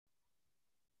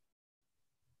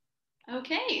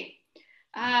Okay,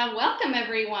 welcome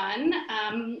everyone.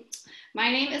 My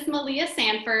name is Malia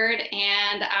Sanford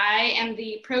and I am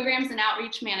the Programs and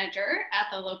Outreach Manager at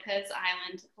the Lopez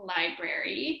Island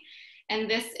Library. And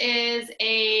this is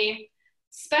a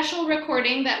special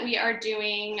recording that we are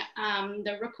doing.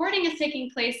 The recording is taking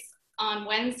place on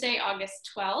Wednesday, August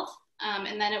 12th,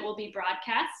 and then it will be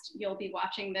broadcast. You'll be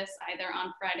watching this either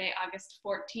on Friday, August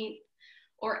 14th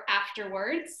or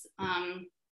afterwards.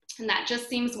 And that just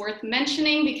seems worth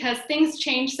mentioning because things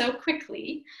change so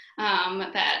quickly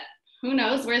that who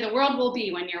knows where the world will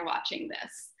be when you're watching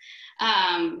this.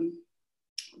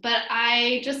 But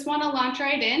I just want to launch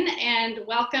right in and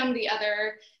welcome the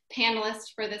other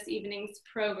panelists for this evening's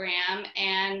program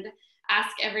and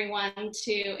ask everyone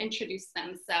to introduce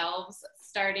themselves,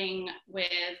 starting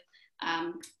with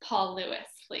Paul Lewis,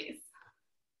 please.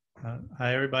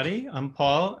 Hi, everybody. I'm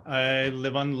Paul. I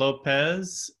live on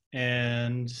Lopez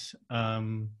and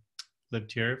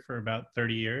lived here for about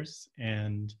 30 years.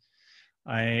 And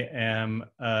I am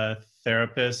a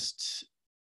therapist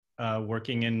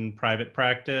working in private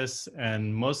practice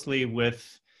and mostly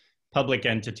with public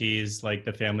entities like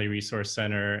the Family Resource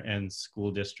Center and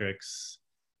school districts.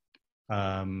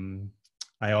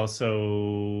 I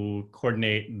also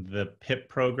coordinate the PIP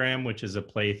program, which is a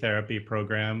play therapy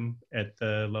program at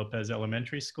the Lopez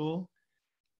Elementary School.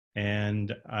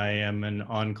 And I am an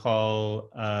on-call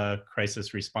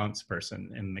crisis response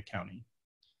person in the county.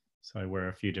 So I wear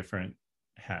a few different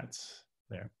hats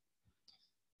there.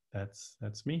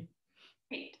 That's me.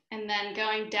 Great. And then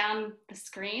going down the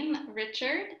screen,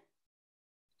 Richard.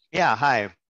 Yeah, hi.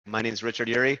 My name is Richard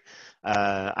Urey.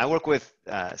 I work with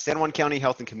San Juan County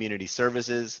Health and Community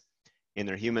Services in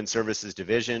their Human Services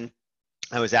Division.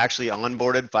 I was actually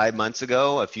onboarded 5 months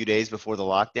ago, a few days before the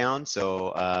lockdown. So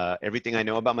everything I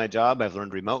know about my job, I've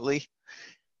learned remotely.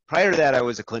 Prior to that, I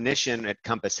was a clinician at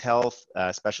Compass Health,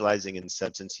 specializing in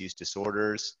substance use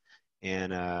disorders.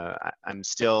 And I'm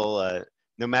still,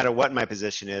 no matter what my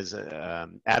position is,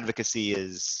 advocacy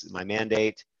is my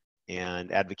mandate,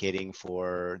 and advocating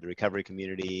for the recovery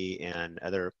community and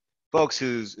other folks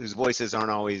whose voices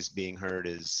aren't always being heard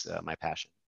is my passion.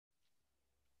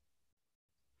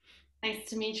 Nice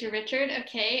to meet you, Richard.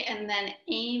 Okay, and then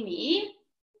Amy,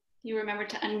 you remember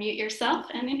to unmute yourself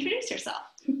and introduce yourself.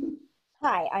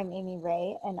 Hi, I'm Amy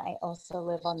Ray, and I also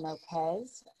live on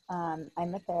Lopez.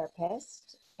 I'm a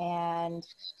therapist and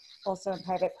also in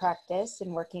private practice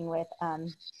and working with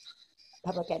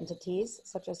public entities,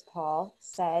 such as Paul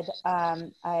said.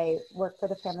 I work for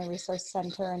the Family Resource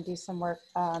Center and do some work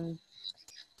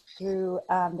through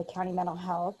the county mental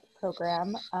health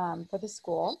program for the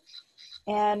school.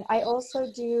 And I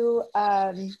also do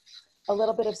a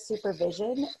little bit of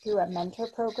supervision through a mentor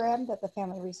program that the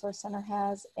Family Resource Center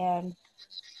has. And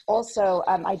also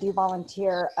I do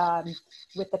volunteer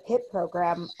with the PIP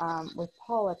program with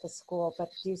Paul at the school, but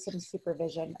do some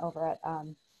supervision over at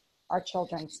our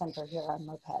children's center here on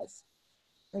Lopez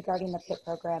regarding the PIP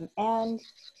program. And,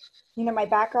 you know, my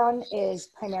background is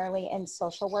primarily in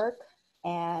social work.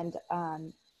 And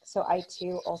so I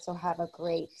too also have a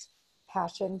great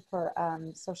passion for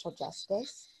social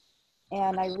justice.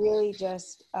 And I really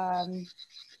just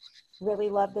really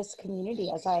love this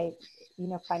community as I, you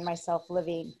know, find myself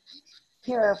living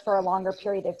here for a longer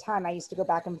period of time. I used to go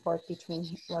back and forth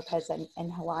between Lopez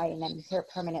and Hawaii, and I'm here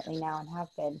permanently now and have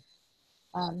been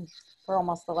for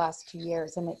almost the last 2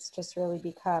 years. And it's just really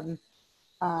become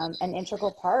an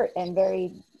integral part and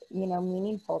very, you know,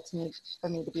 meaningful to me, for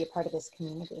me to be a part of this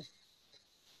community.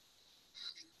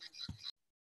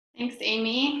 Thanks,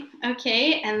 Amy.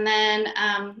 Okay, and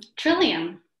then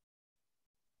Trillium.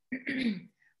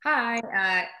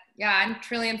 Hi, yeah, I'm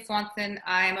Trillium Swanson.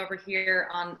 I'm over here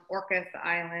on Orcas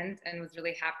Island and was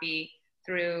really happy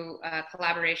through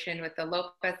collaboration with the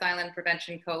Lopez Island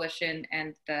Prevention Coalition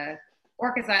and the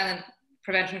Orcas Island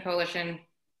Prevention Coalition,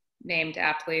 named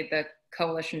aptly the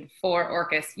Coalition for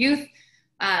Orcas Youth.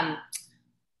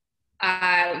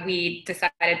 We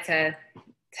decided to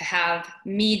have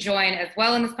me join as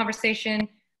well in this conversation.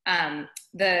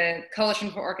 The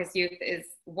Coalition for Orcas Youth is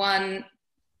one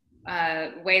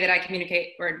way that I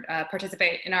communicate or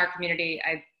participate in our community.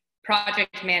 I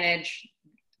project manage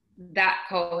that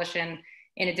coalition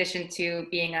in addition to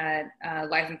being a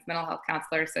licensed mental health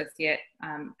counselor associate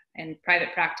in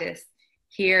private practice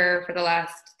here for the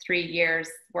last 3 years,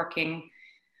 working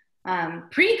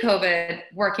pre-COVID,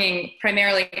 working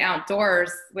primarily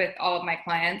outdoors with all of my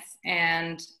clients,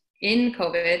 and in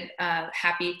COVID,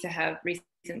 happy to have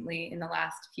recently in the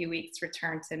last few weeks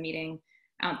returned to meeting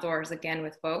outdoors again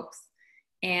with folks,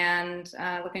 and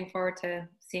looking forward to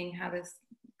seeing how this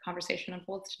conversation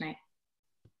unfolds tonight.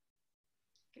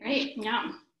 Great,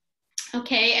 yeah.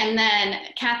 Okay, and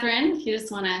then Catherine, if you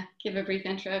just want to give a brief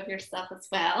intro of yourself as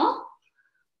well.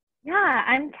 Yeah,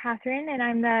 I'm Catherine, and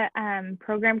I'm the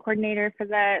program coordinator for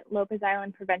the Lopez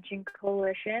Island Prevention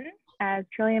Coalition, as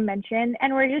Trillium mentioned.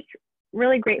 And we're just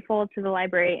really grateful to the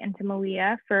library and to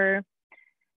Malia for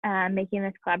making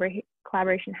this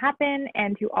collaboration happen,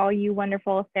 and to all you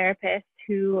wonderful therapists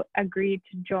who agreed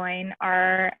to join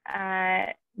our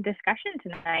discussion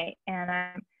tonight. And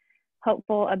I'm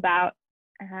hopeful about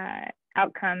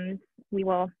outcomes we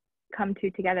will come to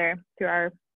together through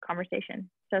our conversation.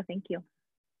 So thank you.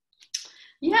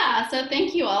 Yeah, so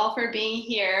thank you all for being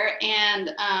here.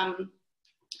 And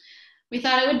we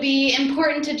thought it would be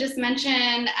important to just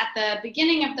mention at the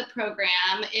beginning of the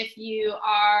program, if you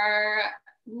are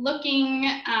looking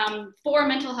for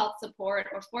mental health support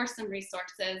or for some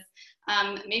resources,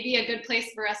 maybe a good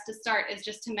place for us to start is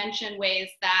just to mention ways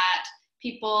that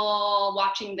people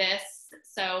watching this,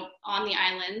 so on the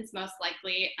islands most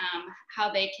likely,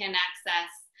 how they can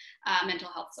access mental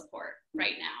health support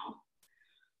right now.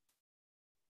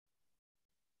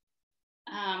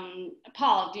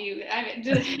 Paul,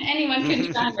 anyone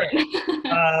can chime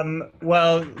in?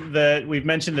 Well, we've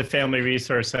mentioned the Family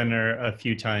Resource Center a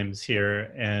few times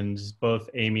here, and both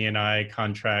Amy and I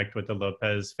contract with the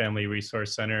Lopez Family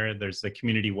Resource Center. There's the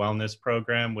Community Wellness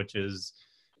Program, which is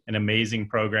an amazing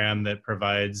program that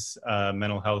provides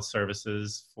mental health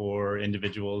services for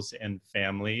individuals and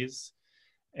families.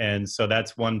 And so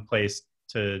that's one place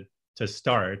to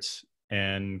start.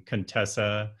 And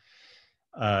Contessa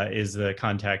is the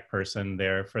contact person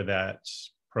there for that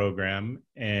program.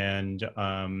 And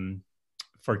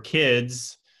for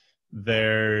kids,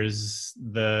 there's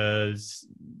the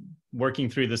Working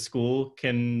Through the School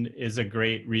is a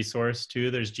great resource too.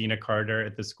 There's Gina Carter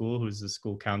at the school, who's a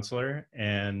school counselor,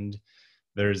 and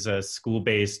there's a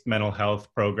school-based mental health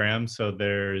program. So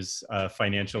there's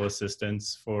financial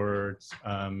assistance for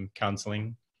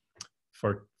counseling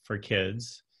for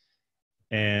kids.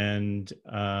 And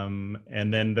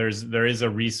then there is a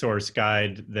resource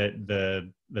guide that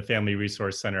the Family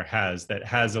Resource Center has that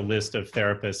has a list of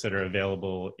therapists that are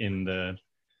available in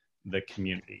the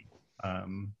community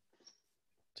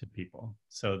to people.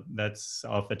 So that's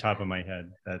off the top of my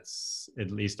head. That's at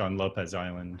least on Lopez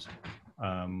Island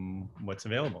what's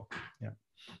available. Yeah.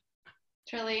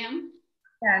 Trillium.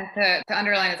 And to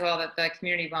underline as well that the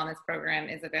Community Wellness Program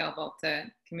is available to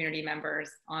community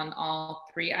members on all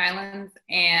 3 islands,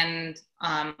 and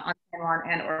on San Juan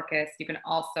and Orcas, you can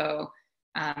also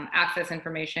access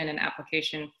information and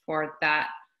application for that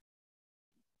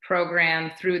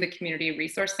program through the Community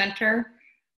Resource Center.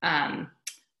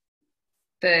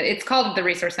 It's called the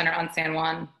Resource Center on San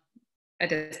Juan at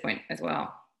this point as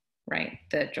well, right?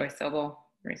 The Joyce Sobel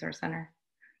Resource Center.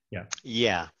 Yeah.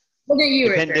 Yeah. What are you,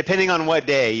 Richard? Depending on what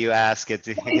day you ask, it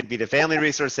could be the Family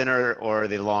Resource Center or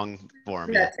the long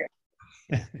form. That's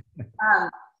right.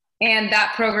 And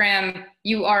that program,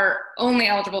 you are only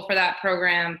eligible for that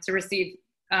program to receive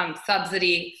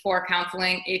subsidy for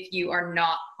counseling if you are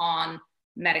not on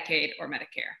Medicaid or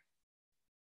Medicare.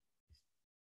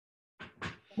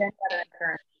 Then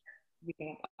you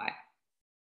can apply.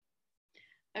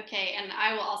 Okay, and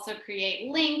I will also create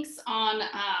links on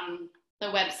the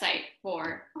website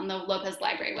on the Lopez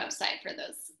Library website for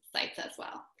those sites as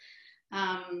well.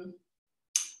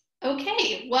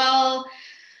 Okay, well,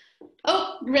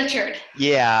 Richard.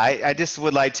 Yeah, I just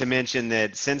would like to mention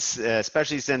that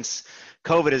especially since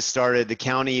COVID has started, the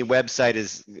county website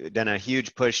has done a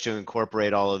huge push to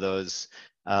incorporate all of those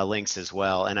links as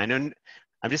well. And I know,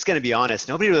 I'm just going to be honest,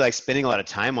 nobody really likes spending a lot of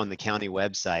time on the county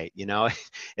website. You know,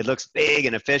 it looks big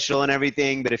and official and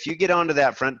everything, but if you get onto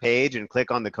that front page and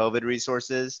click on the COVID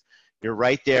resources, you're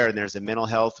right there, and there's a mental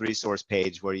health resource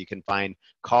page where you can find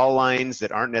call lines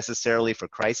that aren't necessarily for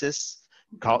crisis,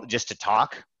 just to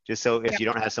talk, just so if you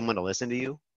don't have someone to listen to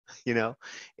you, you know,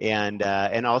 and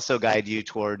also guide you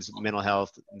towards mental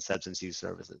health and substance use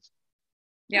services.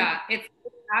 Yeah, it's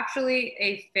actually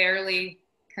a fairly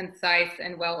concise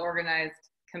and well-organized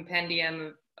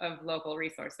compendium of local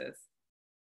resources.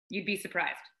 You'd be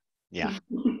surprised. Yeah.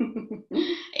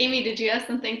 Amy, did you have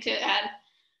something to add?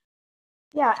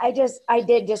 Yeah, I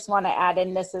did just want to add,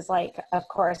 and this is like, of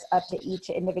course, up to each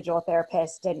individual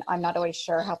therapist, and I'm not always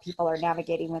sure how people are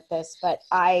navigating with this, but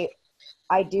I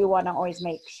do want to always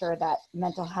make sure that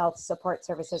mental health support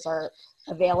services are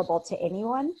available to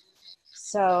anyone.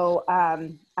 So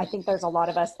I think there's a lot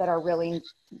of us that are willing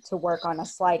to work on a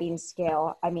sliding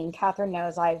scale. I mean, Catherine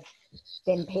knows I've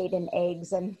been paid in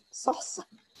eggs and salsa.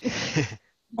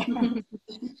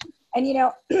 And, you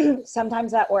know,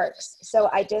 sometimes that works. So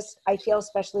I feel,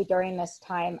 especially during this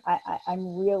time,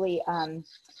 I'm really,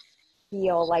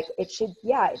 feel like it should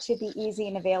be easy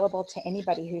and available to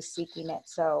anybody who's seeking it.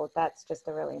 So that's just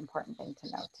a really important thing to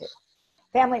know too.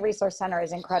 Family Resource Center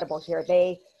is incredible here.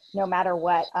 They, no matter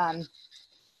what,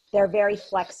 they're very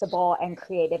flexible and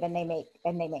creative, and they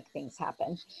make things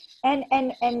happen.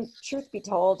 And truth be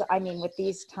told, I mean, with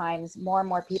these times, more and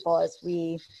more people, as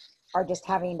we are just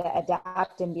having to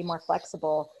adapt and be more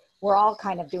flexible, we're all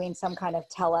kind of doing some kind of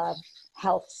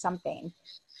telehealth something.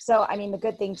 So, I mean, the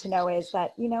good thing to know is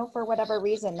that, you know, for whatever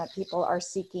reason, that people are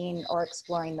seeking or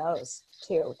exploring those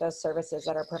too, those services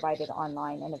that are provided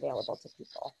online and available to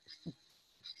people.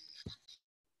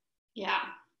 Yeah.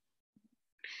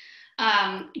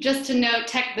 Just to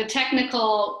note the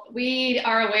technical, we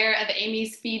are aware of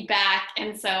Amy's feedback,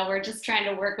 and so we're just trying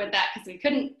to work with that because we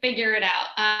couldn't figure it out,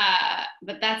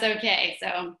 but that's okay.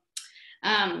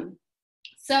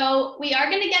 So we are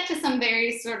going to get to some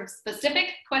very sort of specific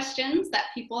questions that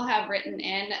people have written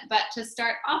in, but to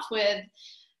start off with,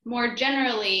 more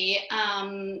generally,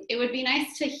 it would be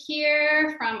nice to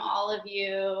hear from all of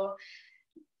you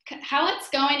how it's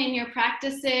going in your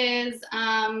practices,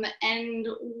 and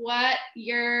what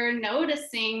you're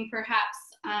noticing, perhaps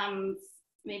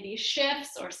maybe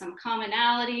shifts or some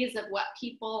commonalities of what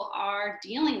people are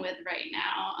dealing with right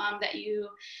now, that you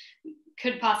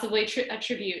could possibly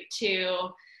attribute to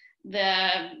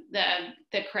the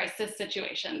crisis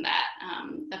situation that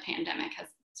the pandemic has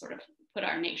sort of put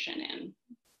our nation in.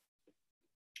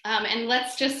 And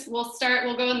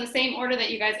we'll go in the same order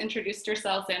that you guys introduced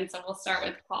yourselves in. So we'll start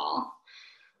with Paul.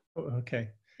 Okay.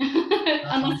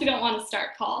 Unless you don't want to start,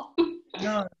 Paul.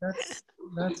 No,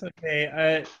 that's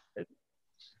okay.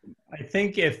 I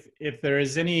think if there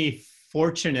is any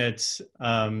fortunate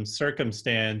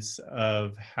circumstance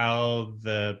of how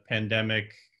the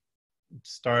pandemic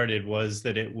started, was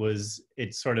that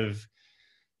it sort of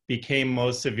became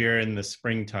most severe in the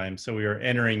springtime. So we were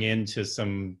entering into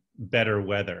some better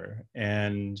weather.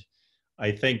 And I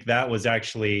think that was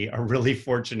actually a really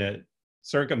fortunate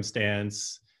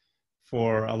circumstance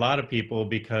for a lot of people,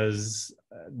 because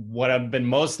what I've been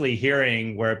mostly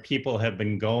hearing where people have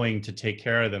been going to take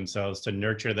care of themselves, to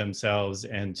nurture themselves,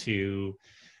 and to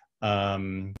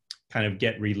kind of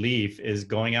get relief is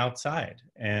going outside.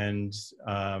 And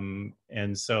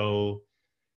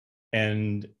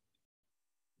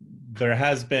there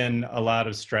has been a lot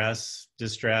of stress,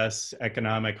 distress,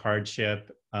 economic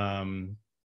hardship,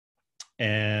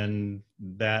 and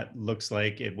that looks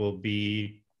like it will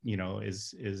be, you know,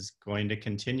 is going to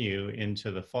continue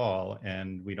into the fall,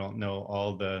 and we don't know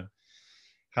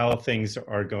how things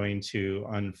are going to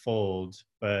unfold.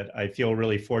 But I feel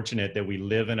really fortunate that we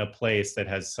live in a place that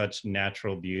has such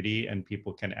natural beauty, and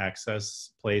people can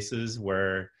access places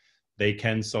where they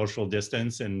can social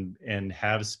distance and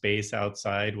have space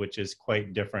outside, which is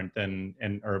quite different than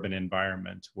an urban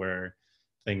environment where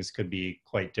things could be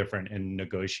quite different in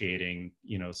negotiating,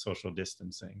 you know, social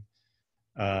distancing.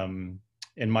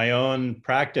 In my own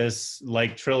practice,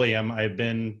 like Trillium, I've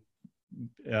been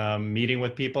meeting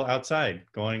with people outside,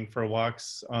 going for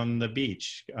walks on the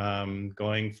beach,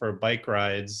 going for bike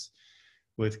rides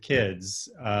with kids.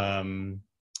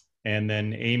 And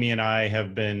then Amy and I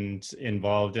have been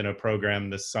involved in a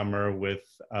program this summer with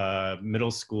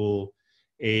middle school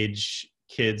age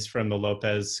kids from the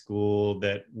Lopez school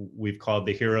that we've called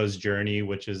the Hero's Journey,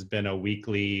 which has been a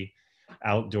weekly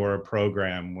outdoor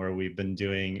program where we've been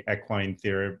doing equine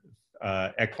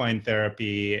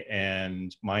therapy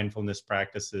and mindfulness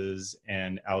practices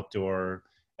and outdoor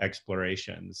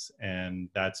explorations. And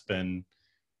that's been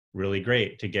really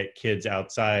great to get kids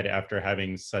outside after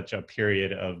having such a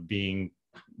period of being,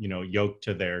 you know, yoked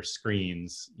to their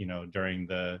screens, you know, during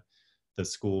the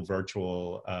school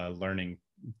virtual learning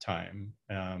time.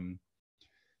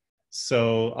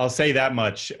 So I'll say that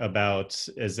much about,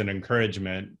 as an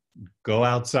encouragement, go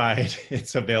outside.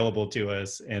 It's available to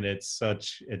us, and it's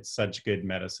such good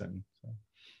medicine. So.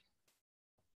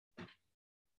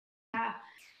 Yeah.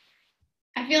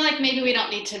 I feel like maybe we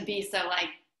don't need to be so like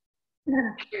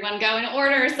everyone go in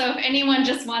order. So if anyone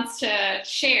just wants to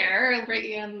share,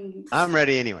 I'm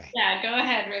ready anyway. Yeah, go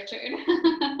ahead, Richard.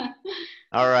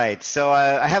 All right, so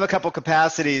I have a couple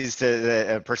capacities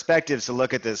perspectives to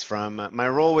look at this from. My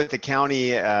role with the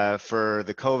county for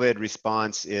the COVID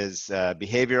response is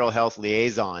behavioral health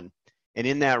liaison. And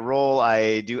in that role,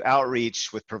 I do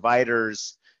outreach with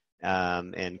providers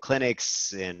and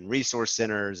clinics and resource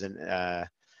centers and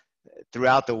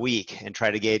throughout the week, and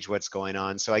try to gauge what's going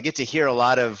on. So I get to hear a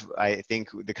lot of, I think,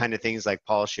 the kind of things like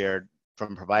Paul shared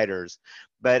from providers,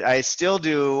 but I still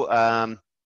do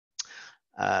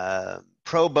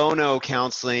pro bono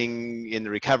counseling in the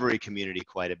recovery community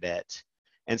quite a bit.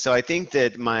 And so I think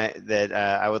that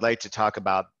I would like to talk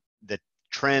about the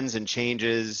trends and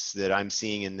changes that I'm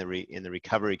seeing in the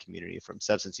recovery community from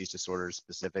substance use disorders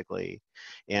specifically.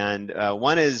 And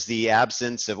one is the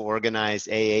absence of organized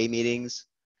AA meetings,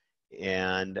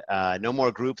 and no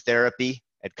more group therapy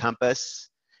at Compass.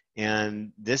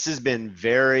 And this has been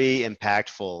very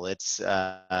impactful.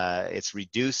 It's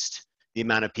reduced the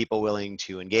amount of people willing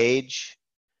to engage.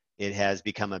 It has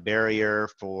become a barrier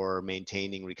for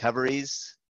maintaining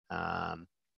recoveries. As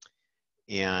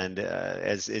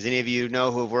any of you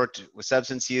know who have worked with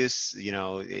substance use, you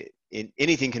know,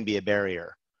 anything can be a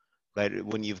barrier. But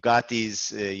when you've got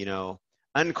these, you know,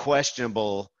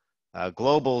 unquestionable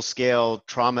global scale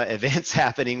trauma events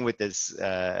happening with this,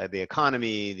 the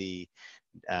economy, the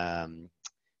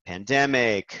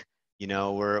pandemic, you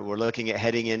know, we're looking at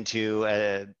heading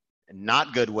into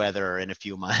not good weather in a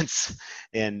few months,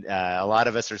 and a lot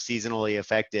of us are seasonally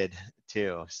affected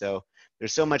too. So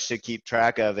there's so much to keep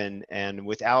track of, and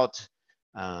without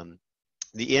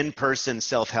the in-person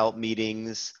self-help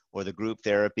meetings or the group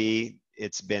therapy,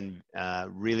 it's been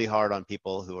really hard on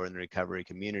people who are in the recovery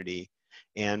community.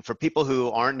 And for people who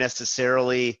aren't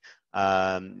necessarily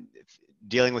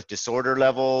dealing with disorder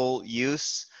level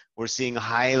use, we're seeing a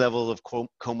high level of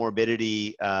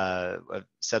comorbidity of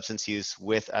substance use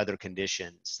with other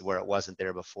conditions where it wasn't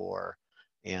there before.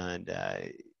 And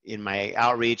in my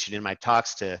outreach and in my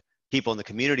talks to people in the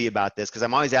community about this, because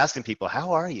I'm always asking people,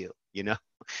 how are you? You know,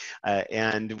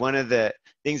 and one of the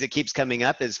things that keeps coming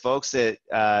up is folks that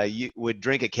you would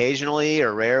drink occasionally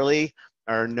or rarely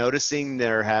are noticing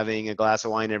they're having a glass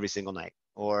of wine every single night,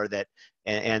 or that,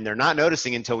 and they're not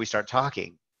noticing until we start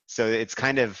talking. So it's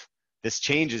kind of, this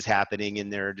change is happening in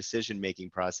their decision-making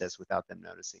process without them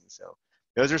noticing. So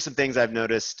those are some things I've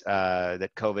noticed that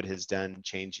COVID has done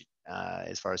change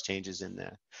as far as changes in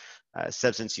the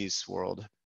substance use world.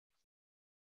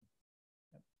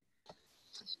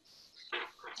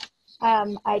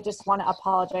 I just want to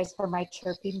apologize for my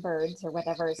chirping birds or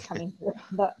whatever is coming through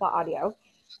the audio.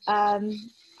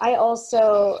 I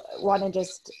also want to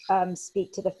just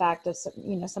speak to the fact of some,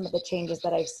 you know, some of the changes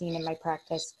that I've seen in my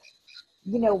practice.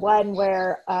 You know, one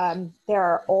where there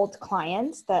are old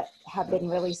clients that have been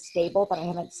really stable that I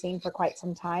haven't seen for quite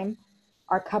some time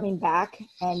are coming back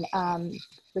and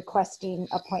requesting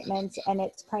appointments, and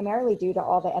it's primarily due to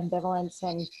all the ambivalence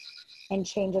and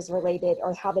changes related,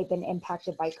 or how they've been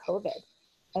impacted by COVID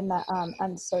and the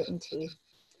uncertainty.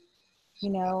 You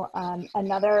know,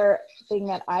 another thing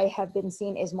that I have been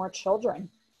seeing is more children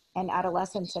and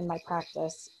adolescents in my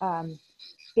practice.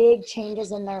 Big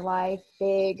changes in their life,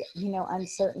 big, you know,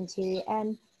 uncertainty.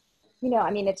 And, you know,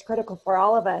 I mean, it's critical for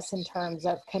all of us in terms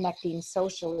of connecting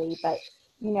socially, but,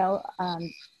 you know,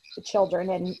 the children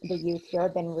and the youth here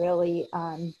have been really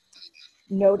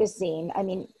noticing. I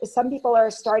mean, some people are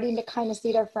starting to kind of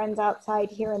see their friends outside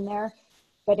here and there,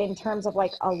 but in terms of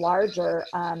like a larger,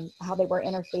 how they were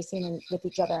interfacing with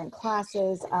each other in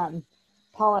classes.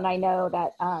 Paul and I know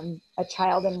that a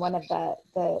child in one of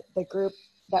the group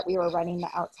that we were running, the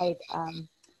outside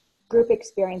group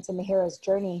experience in the hero's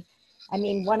journey. I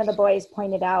mean, one of the boys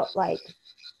pointed out, like,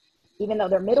 even though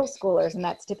they're middle schoolers, and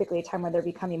that's typically a time where they're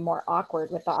becoming more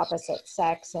awkward with the opposite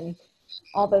sex and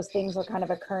all those things are kind of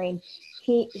occurring,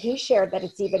 he shared that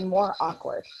it's even more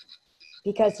awkward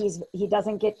because he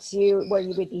doesn't get to where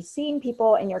you would be seeing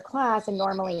people in your class and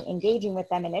normally engaging with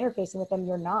them and interfacing with them,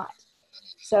 you're not.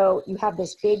 So you have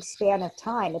this big span of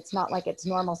time. It's not like it's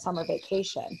normal summer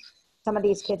vacation. Some of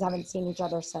these kids haven't seen each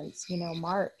other since, you know,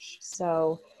 March.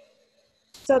 So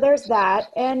there's that.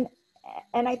 And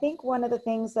I think one of the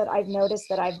things that I've noticed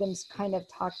that I've been kind of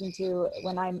talking to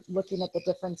when I'm looking at the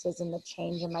differences in the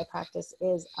change in my practice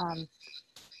is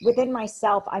within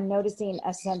myself, I'm noticing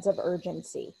a sense of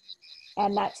urgency.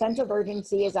 And that sense of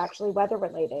urgency is actually weather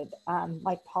related.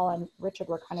 Like Paul and Richard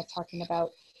were kind of talking about,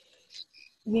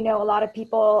 you know, a lot of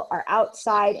people are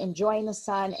outside enjoying the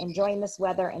sun, enjoying this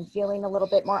weather and feeling a little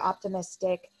bit more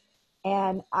optimistic.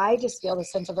 And I just feel the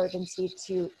sense of urgency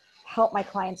to help my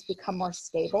clients become more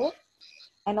stable,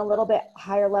 and a little bit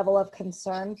higher level of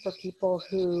concern for people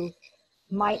who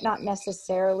might not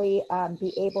necessarily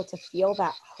be able to feel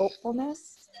that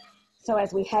hopefulness. So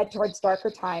as we head towards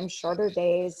darker times, shorter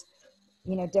days,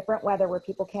 you know, different weather where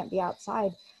people can't be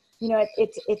outside, you know,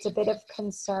 it's a bit of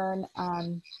concern,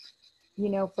 you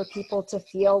know, for people to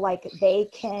feel like they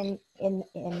can, in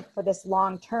for this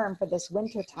long term, for this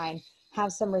winter time,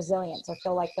 have some resilience or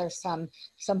feel like there's some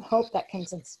hope that can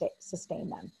sustain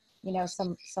them, you know,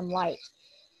 some light.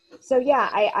 So yeah,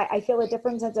 I feel a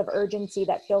different sense of urgency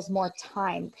that feels more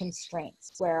time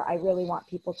constraints, where I really want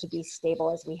people to be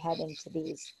stable as we head into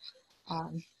these,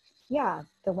 the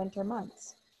winter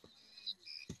months.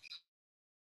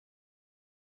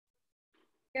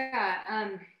 Yeah,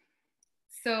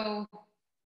 so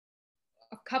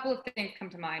a couple of things come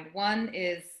to mind. One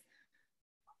is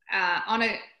on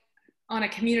a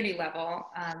community level,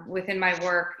 within my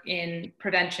work in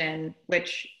prevention,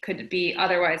 which could be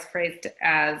otherwise phrased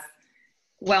as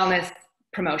wellness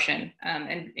promotion.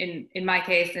 And in my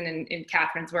case, and in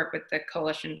Catherine's work with the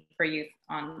Coalition for Youth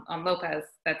on Lopez,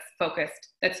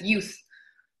 that's youth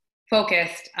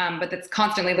focused, but that's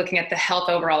constantly looking at the health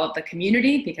overall of the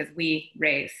community, because we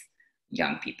raise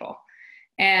young people.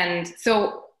 And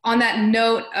so on that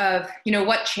note of,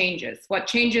 what changes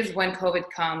when COVID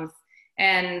comes,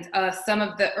 and some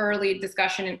of the early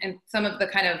discussion and some of the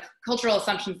kind of cultural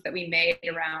assumptions that we made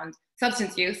around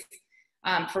substance use,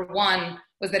 for one,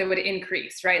 was that it would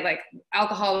increase, right? Like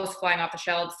alcohol was flying off the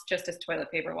shelves just as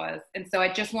toilet paper was. And so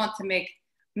I just want to make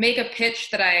a pitch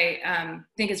that I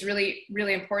think is really,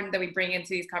 really important that we bring into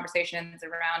these conversations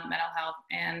around mental health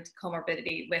and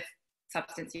comorbidity with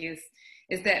substance use,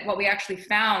 is that what we actually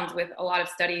found with a lot of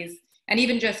studies, and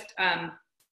even just,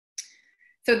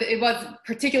 so it was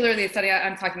particularly a study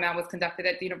I'm talking about was conducted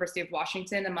at the University of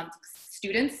Washington amongst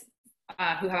students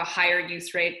who have a higher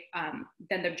use rate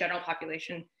than the general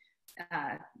population,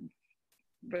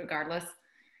 regardless.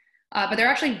 But there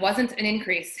actually wasn't an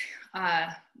increase.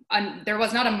 There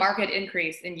was not a marked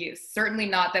increase in use, certainly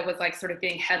not that was like sort of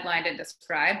being headlined and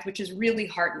described, which is really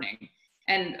heartening.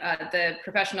 And the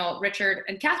professional, Richard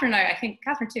and Catherine and I think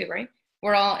Catherine too, right?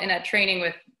 We're all in a training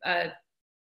with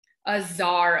a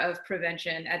czar of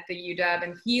prevention at the UW,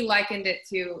 and he likened it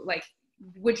to like,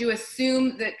 would you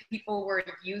assume that people were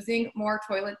using more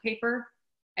toilet paper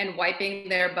and wiping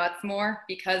their butts more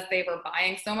because they were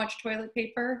buying so much toilet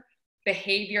paper?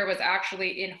 Behavior was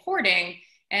actually in hoarding,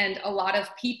 and a lot of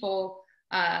people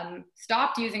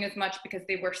stopped using as much because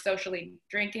they were socially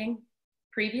drinking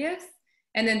previous.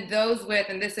 And then those with,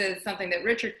 and this is something that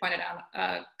Richard pointed out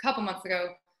a couple months ago,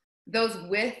 those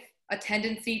with a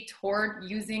tendency toward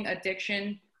using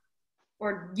addiction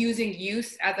or using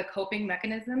use as a coping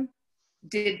mechanism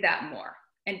did that more,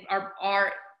 and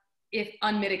are if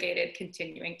unmitigated,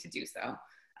 continuing to do so.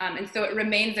 And so it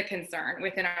remains a concern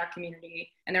within our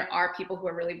community, and there are people who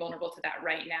are really vulnerable to that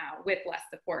right now with less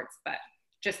supports, but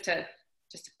just to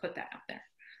put that out there.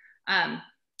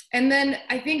 And then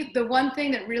I think the one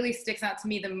thing that really sticks out to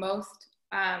me the most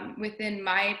within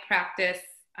my practice,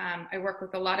 I work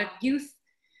with a lot of youth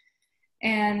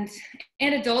and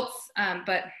adults,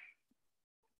 but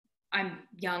I'm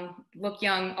young, look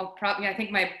young. I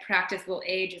think my practice will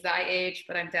age as I age,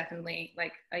 but I'm definitely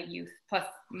like a youth, plus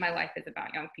my life is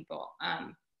about young people.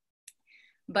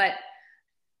 But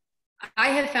I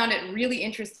have found it really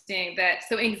interesting that,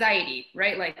 so anxiety,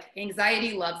 right? Like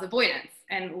anxiety loves avoidance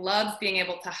and loves being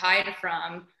able to hide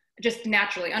from, just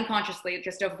naturally, unconsciously,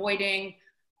 just avoiding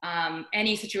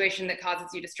any situation that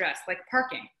causes you distress, like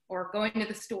parking or going to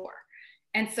the store.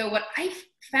 And so what I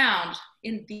found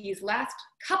in these last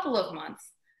couple of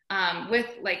months with,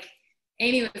 like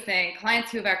Amy was saying,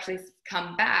 clients who have actually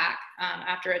come back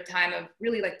after a time of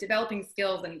really like developing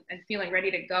skills and feeling ready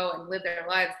to go and live their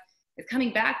lives, is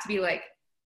coming back to be like,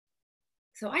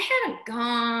 so I haven't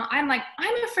gone,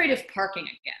 I'm afraid of parking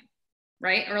again,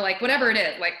 right? Or like whatever it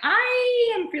is, like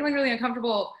I am feeling really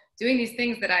uncomfortable doing these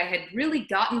things that I had really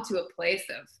gotten to a place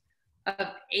of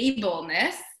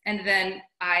ableness. And then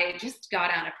I just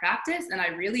got out of practice, and I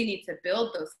really need to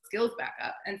build those't back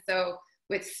up. And so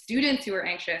with students who are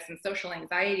anxious and social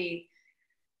anxiety,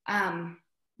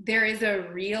 there's a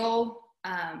real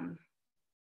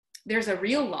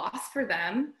loss for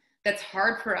them that's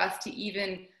hard for us to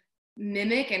even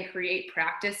mimic and create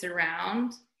practice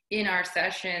around in our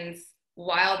sessions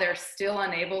while they're still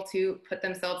unable to put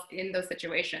themselves in those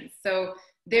situations. So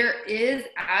there is,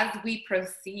 as we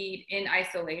proceed in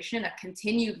isolation, a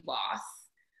continued loss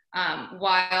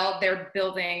while they're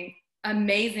building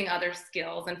amazing other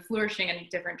skills and flourishing in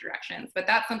different directions. But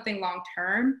that's something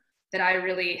long-term that I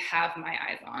really have my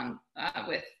eyes on,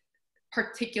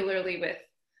 particularly with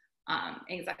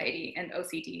anxiety and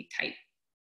OCD type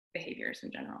behaviors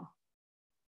in general.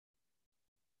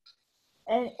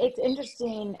 And it's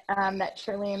interesting that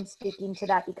Trillium's speaking to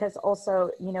that, because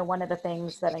also, one of the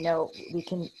things that I know we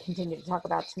can continue to talk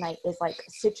about tonight is like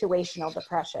situational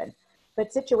depression.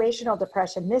 But this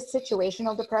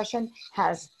situational depression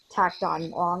has tacked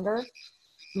on longer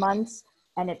months,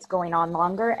 and it's going on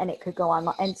longer, and it could go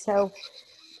on. And so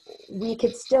we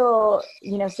could still,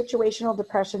 situational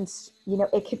depressions,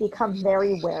 it could become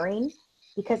very wearing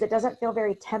because it doesn't feel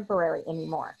very temporary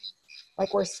anymore.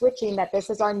 Like we're switching that this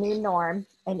is our new norm.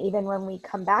 And even when we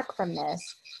come back from this,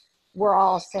 we're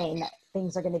all saying that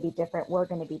things are going to be different. We're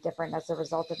going to be different as a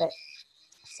result of it.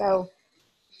 So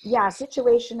yeah,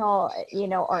 situational,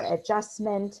 or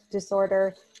adjustment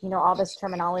disorder, all this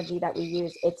terminology that we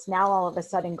use, it's now all of a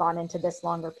sudden gone into this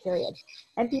longer period.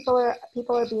 And people are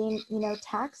being,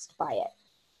 taxed by it,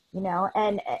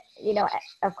 and,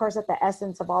 of course, at the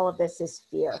essence of all of this is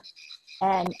fear.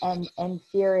 And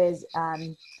fear is,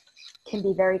 can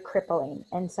be very crippling.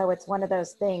 And so it's one of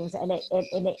those things, and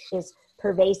it is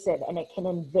pervasive, and it can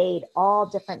invade all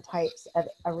different types of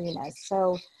arenas.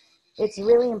 So it's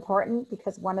really important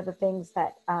because one of the things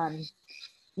that,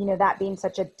 that being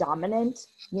such a dominant,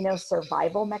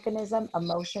 survival mechanism,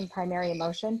 primary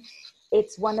emotion,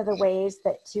 it's one of the ways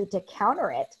that to counter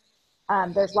it,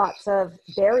 there's lots of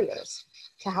barriers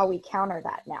to how we counter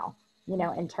that now,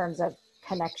 in terms of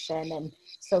connection and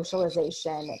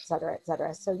socialization, et cetera, et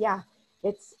cetera. So yeah,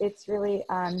 it's really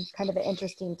kind of an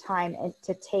interesting time and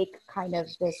to take kind of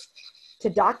this, to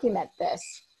document this,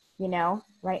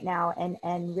 right now,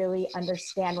 and really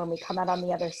understand when we come out on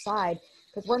the other side,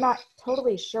 because we're not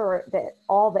totally sure that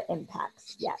all the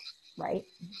impacts yet, right?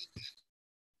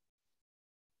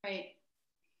 Right.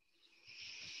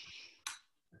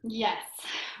 Yes.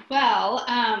 Well,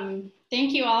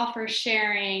 thank you all for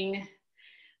sharing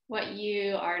what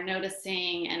you are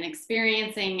noticing and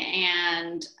experiencing,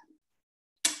 and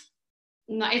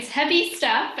it's heavy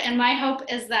stuff. And my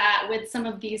hope is that with some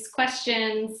of these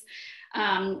questions,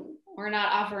 we're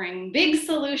not offering big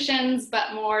solutions,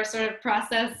 but more sort of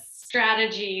process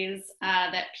strategies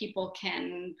that people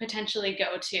can potentially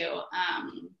go to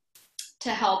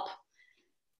help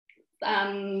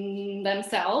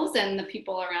themselves and the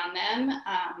people around them.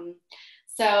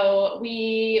 So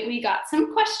we got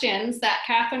some questions that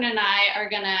Catherine and I are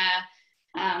gonna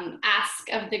ask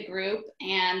of the group,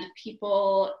 and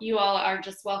you all are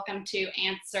just welcome to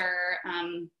answer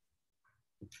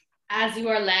as you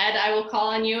are led. I will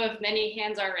call on you if many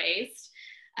hands are raised.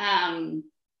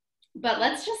 But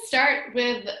let's just start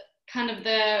with kind of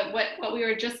what we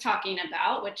were just talking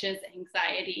about, which is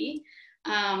anxiety.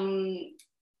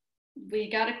 We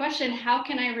got a question: how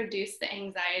can I reduce the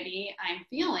anxiety I'm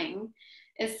feeling,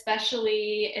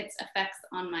 especially its effects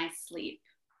on my sleep?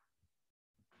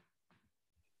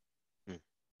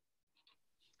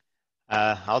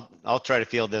 I'll try to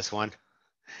field this one,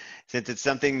 since it's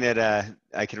something that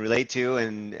I can relate to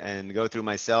and go through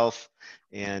myself.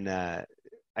 And I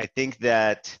think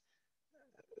that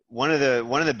one of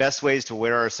the best ways to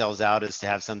wear ourselves out is to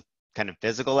have some kind of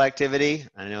physical activity.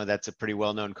 I know that's a pretty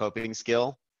well-known coping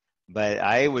skill, but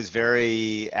I was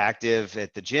very active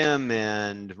at the gym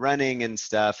and running and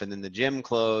stuff, and then the gym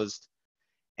closed.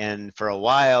 And for a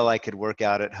while I could work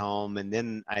out at home, and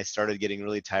then I started getting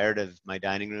really tired of my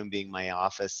dining room being my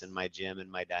office and my gym and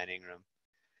my dining room.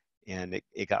 And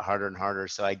it got harder and harder.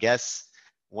 So I guess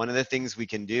one of the things we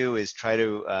can do is try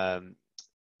to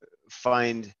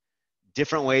find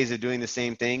different ways of doing the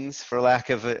same things, for lack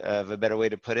of a better way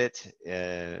to put it.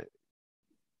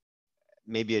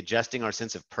 Maybe adjusting our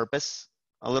sense of purpose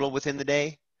a little within the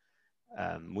day.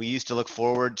 We used to look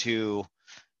forward to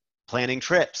planning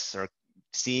trips or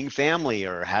seeing family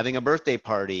or having a birthday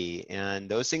party, and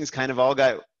those things kind of all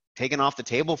got taken off the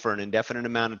table for an indefinite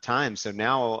amount of time. So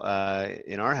now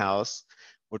in our house,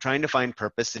 we're trying to find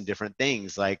purpose in different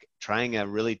things, like trying a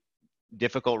really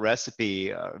difficult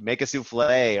recipe, make a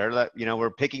souffle, or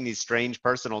we're picking these strange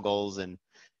personal goals, and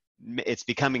it's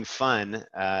becoming fun,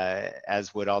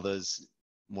 as would all those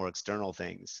more external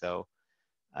things. So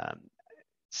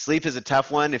sleep is a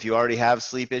tough one if you already have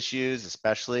sleep issues,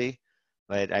 especially.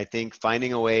 But I think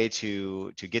finding a way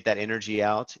to get that energy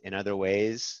out in other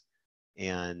ways,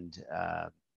 and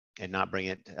not bring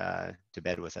it to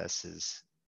bed with us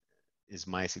is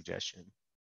my suggestion.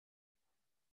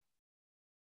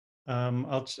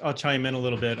 I'll chime in a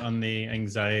little bit on the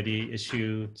anxiety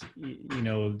issue.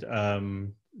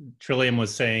 Trillium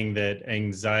was saying that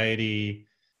anxiety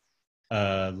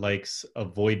likes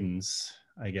avoidance,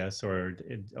 I guess, or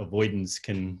avoidance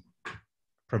can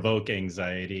provoke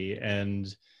anxiety.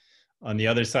 And on the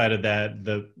other side of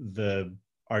that,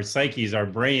 our psyches, our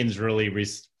brains really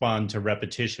respond to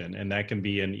repetition, and that can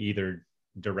be in either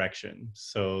direction.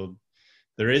 So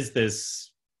there is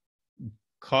this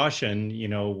caution,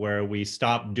 where we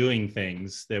stop doing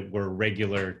things that were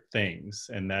regular things.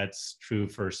 And that's true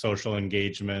for social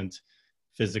engagement,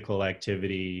 physical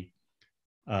activity,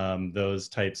 those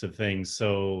types of things.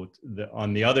 So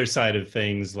on the other side of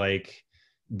things, like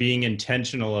being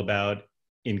intentional about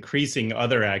increasing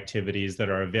other activities that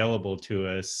are available to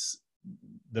us,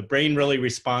 the brain really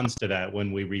responds to that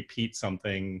when we repeat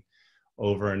something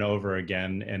over and over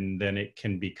again, and then it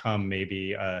can become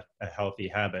maybe a healthy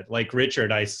habit. Like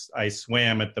Richard, I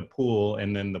swam at the pool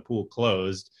and then the pool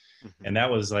closed, and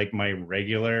that was like my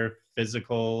regular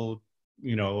physical,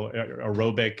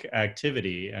 aerobic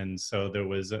activity. And so there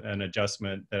was an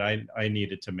adjustment that I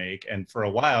needed to make. And for a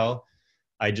while,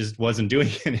 I just wasn't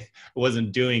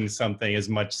doing something as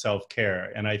much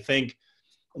self-care. And I think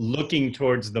looking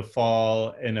towards the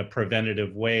fall in a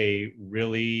preventative way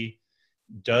really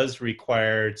does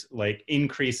require like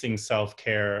increasing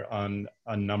self-care on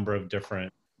a number of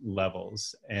different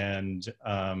levels. And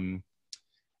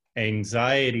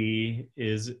anxiety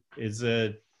is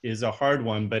a hard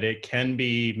one, but it can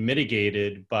be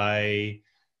mitigated by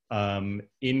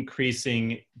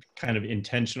increasing kind of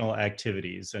intentional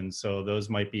activities. And so those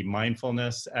might be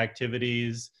mindfulness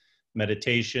activities,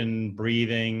 meditation,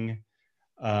 breathing,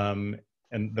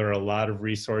 and there are a lot of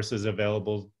resources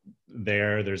available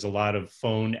there. There's a lot of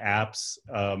phone apps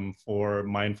for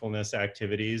mindfulness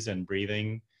activities and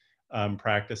breathing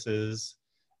practices.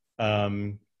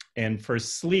 And for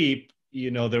sleep,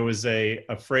 there was a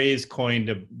phrase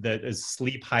coined that is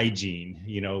sleep hygiene,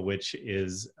 which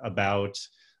is about,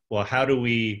 well, how do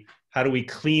we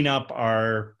clean up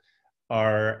our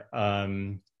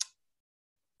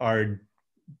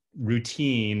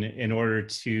routine in order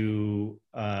to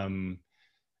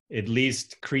at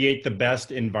least create the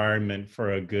best environment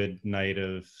for a good night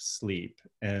of sleep.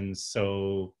 And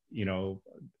so,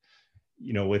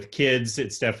 with kids,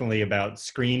 it's definitely about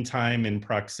screen time and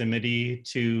proximity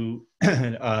to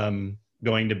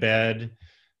going to bed.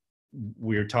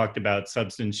 We talked about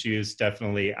substance use,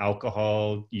 definitely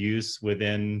alcohol use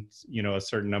within, a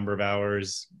certain number of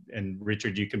hours. And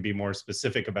Richard, you can be more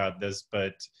specific about this,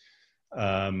 but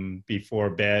before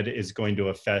bed is going to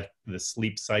affect the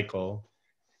sleep cycle.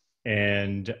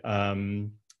 And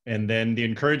then the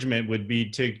encouragement would be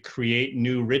to create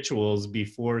new rituals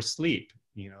before sleep,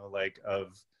 like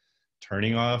of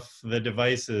turning off the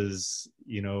devices,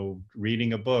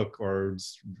 reading a book or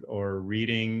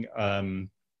reading,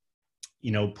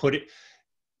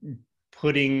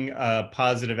 putting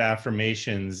positive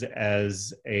affirmations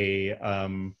as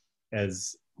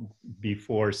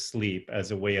before sleep, as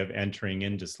a way of entering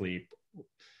into sleep,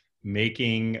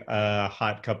 making a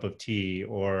hot cup of tea,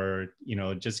 or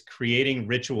just creating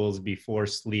rituals before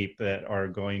sleep that are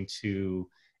going to,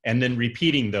 and then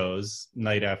repeating those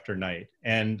night after night.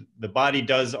 And the body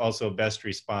does also best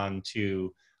respond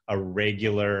to a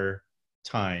regular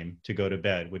time to go to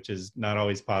bed, which is not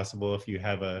always possible if you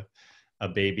have a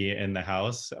baby in the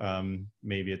house.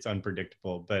 Maybe it's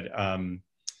unpredictable, but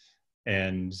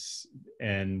and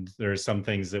there are some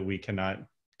things that we cannot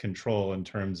control in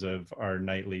terms of our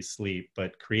nightly sleep,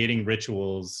 but creating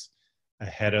rituals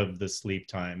ahead of the sleep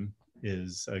time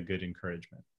is a good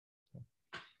encouragement.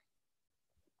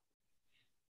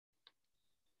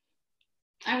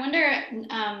 I wonder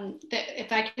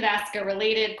if I could ask a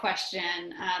related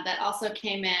question that also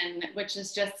came in, which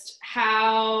is just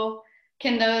how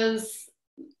can those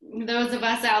of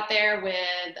us out there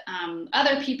with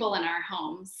other people in our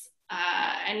homes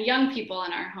and young people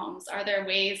in our homes, are there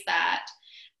ways that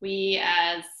we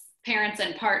as parents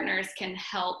and partners can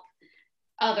help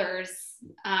others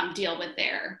deal with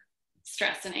their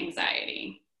stress and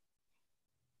anxiety?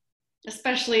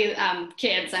 Especially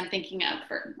kids, I'm thinking of.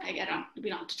 We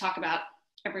don't have to talk about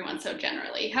everyone so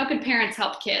generally. How could parents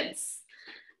help kids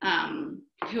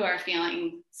who are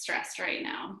feeling stressed right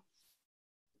now?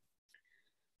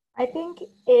 I think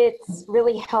it's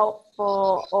really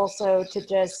helpful also to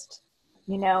just,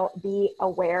 be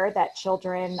aware that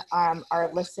children are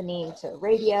listening to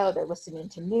radio, they're listening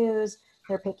to news,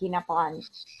 they're picking up on,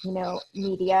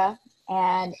 media,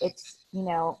 and it's,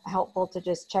 helpful to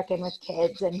just check in with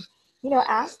kids and,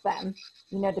 ask them,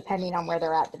 depending on where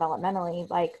they're at developmentally,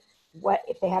 like what,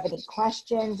 if they have any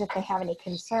questions, if they have any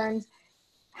concerns,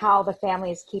 how the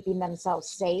family is keeping themselves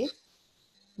safe,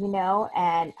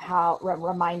 and how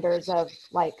reminders of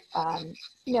like, and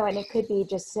it could be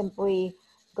just simply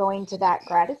going to that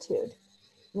gratitude,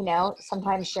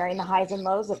 sometimes sharing the highs and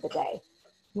lows of the day,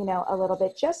 a little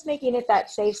bit, just making it that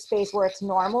safe space where it's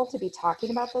normal to be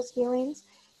talking about those feelings.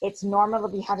 It's normal to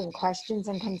be having questions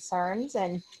and concerns.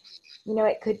 And,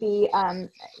 it could be,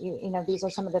 these are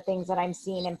some of the things that I'm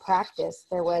seeing in practice.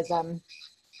 There was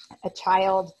a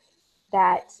child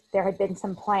that there had been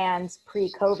some plans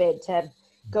pre-COVID to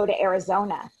go to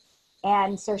Arizona.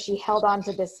 And so she held on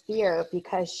to this fear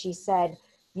because she said,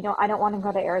 I don't want to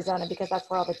go to Arizona because that's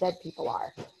where all the dead people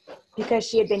are. because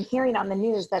she had been hearing on the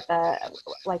news that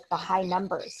the high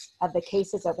numbers of the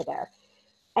cases over there.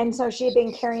 And so she had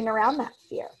been carrying around that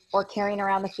fear, or carrying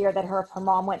around the fear that her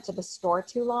mom went to the store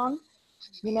too long,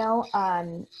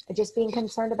 just being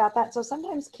concerned about that. So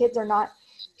sometimes kids are not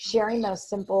sharing those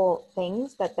simple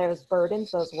things, that those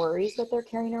burdens, those worries that they're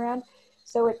carrying around.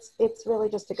 So it's really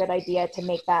just a good idea to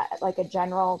make that like a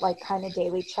general, like kind of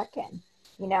daily check-in.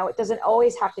 It doesn't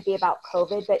always have to be about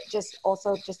COVID, but just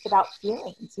about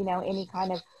feelings, any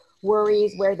kind of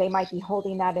worries, where they might be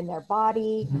holding that in their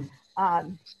body.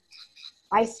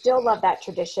 I still love that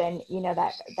tradition,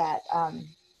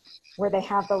 where they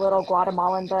have the little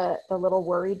Guatemalan, the little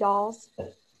worry dolls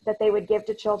that they would give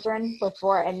to children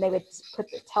before, and they would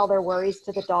tell their worries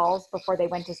to the dolls before they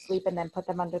went to sleep, and then put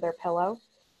them under their pillow.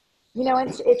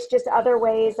 It's just other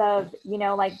ways of,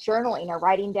 like journaling or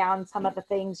writing down some of the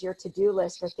things, your to-do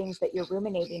list, or things that you're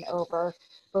ruminating over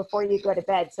before you go to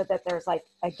bed, so that there's like,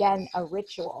 again, a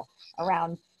ritual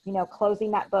around,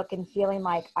 closing that book and feeling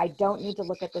like, I don't need to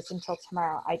look at this until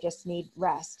tomorrow. I just need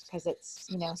rest, because it's,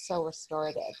 so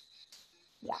restorative.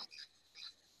 Yeah.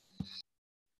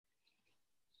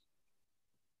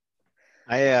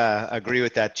 I agree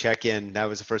with that check-in. That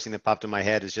was the first thing that popped in my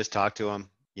head, is just talk to them,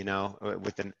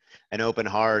 with an open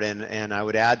heart. And I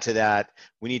would add to that,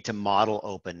 we need to model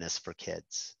openness for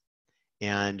kids.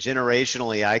 And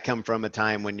generationally, I come from a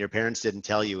time when your parents didn't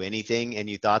tell you anything, and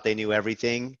you thought they knew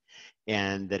everything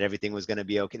and that everything was going to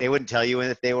be okay. They wouldn't tell you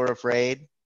if they were afraid.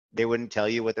 They wouldn't tell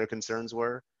you what their concerns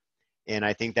were. And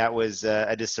I think that was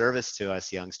a disservice to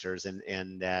us youngsters,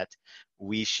 and that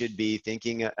we should be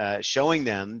thinking, showing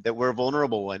them that we're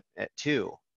vulnerable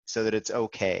too, so that it's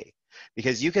okay.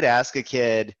 Because you could ask a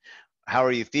kid, how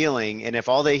are you feeling? And if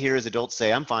all they hear is adults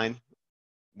say, I'm fine,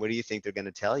 what do you think they're going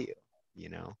to tell you?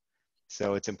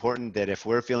 So it's important that if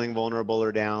we're feeling vulnerable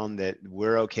or down, that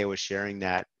we're okay with sharing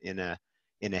that in a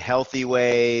healthy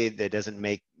way that doesn't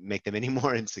make them any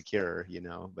more insecure,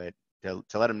 but to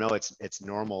let them know it's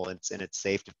normal, and it's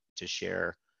safe to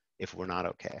share if we're not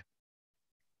okay.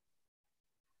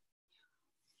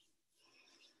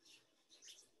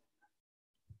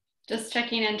 Just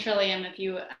checking in, Trillium, if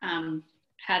you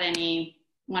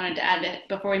wanted to add it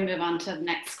before we move on to the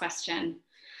next question.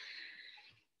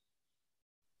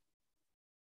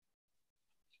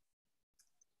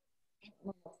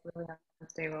 Really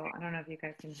unstable. I don't know if you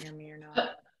guys can hear me or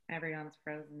not. Everyone's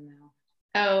frozen now.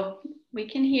 Oh, we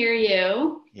can hear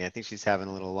you. Yeah, I think she's having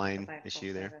a little line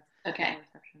issue there. Okay.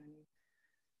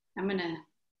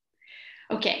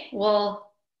 Okay,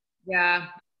 well. Yeah.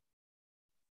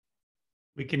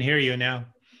 We can hear you now.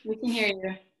 We can hear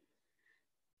you.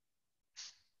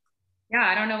 Yeah,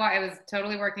 I don't know why it was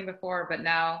totally working before, but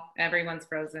now everyone's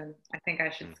frozen. I think I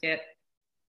should skip.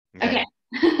 Okay.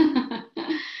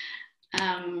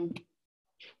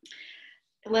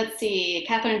 Let's see,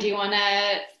 Catherine, do you want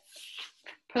to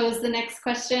pose the next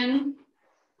question?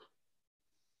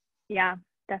 Yeah,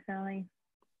 definitely.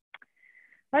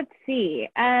 Let's see.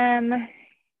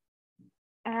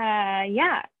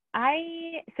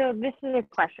 So this is a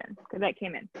question that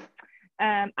came in.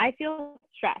 I feel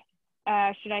stressed.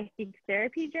 Should I seek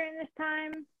therapy during this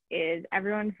time? Is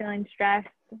everyone feeling stressed?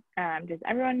 Does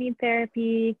everyone need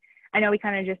therapy? I know we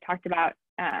kind of just talked about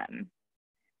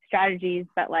strategies,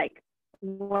 but like,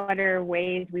 what are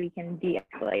ways we can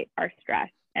de-escalate our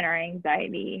stress and our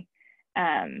anxiety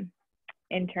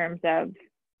in terms of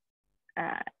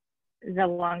the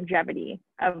longevity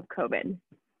of COVID?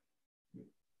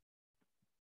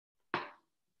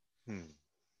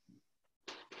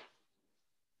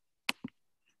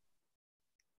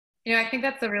 I think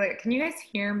that's can you guys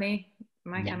hear me?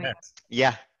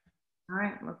 Yeah. All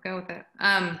right, let's go with it.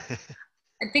 I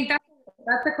think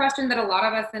that's the question that a lot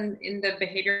of us in the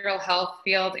behavioral health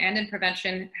field and in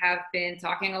prevention have been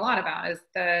talking a lot about, is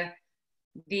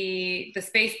the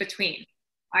space between.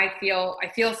 I feel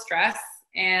stress,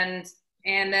 and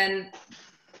then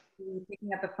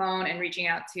picking up the phone and reaching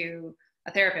out to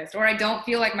a therapist, or I don't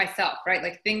feel like myself, right?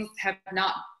 Like, things have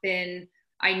not been,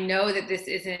 I know that this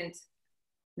isn't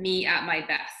me at my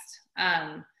best.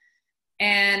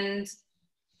 And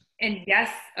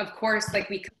yes, of course, like,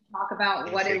 we could talk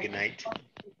about what it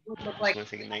would look like to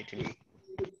reach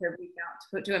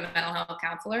out to a mental health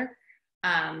counselor.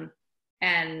 And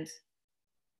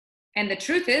the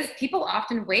truth is, people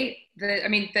often wait.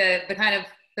 The kind of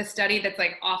the study that's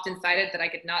like often cited, that I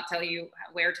could not tell you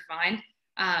where to find,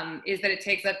 is that it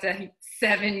takes up to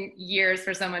 7 years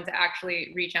for someone to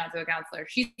actually reach out to a counselor.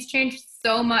 She's changed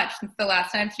so much since the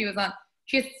last time she was on.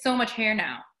 She has so much hair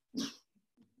now.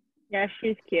 Yeah,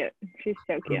 she's cute. She's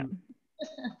so cute.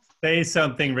 Say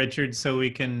something, Richard, so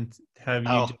we can have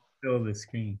you Fill the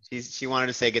screen. She wanted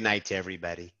to say goodnight to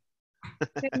everybody.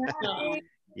 Good night.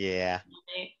 Yeah.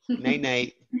 Night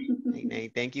night. Night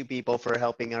night. Thank you, people, for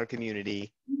helping our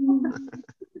community.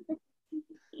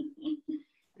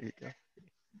 There you go.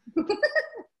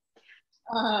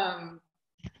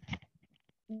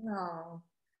 No,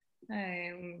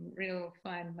 I'm real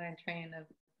find my train of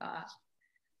thought.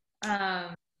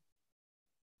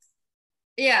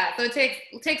 Yeah, so it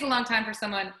takes a long time for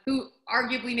someone who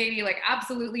arguably maybe like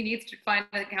absolutely needs to find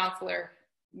a counselor,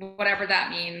 whatever that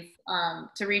means,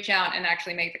 to reach out and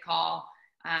actually make the call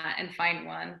and find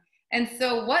one. And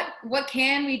so what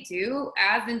can we do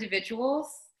as individuals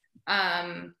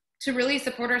to really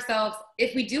support ourselves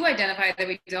if we do identify that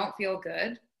we don't feel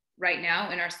good right now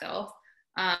in ourselves?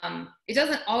 It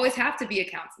doesn't always have to be a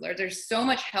counselor. There's so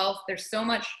much health, there's so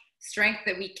much strength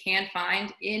that we can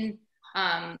find in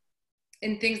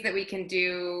things that we can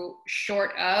do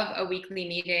short of a weekly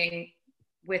meeting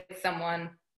with someone.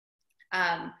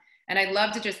 And I'd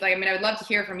love to just I would love to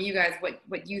hear from you guys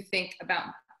what you think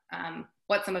about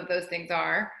what some of those things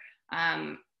are.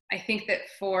 I think that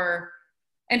for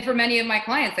many of my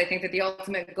clients, I think that the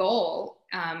ultimate goal,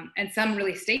 and some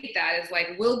really state that, is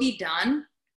like, we'll be done.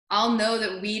 I'll know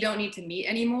that we don't need to meet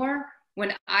anymore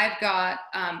when I've got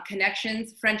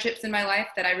connections, friendships in my life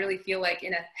that I really feel like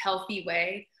in a healthy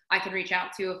way I can reach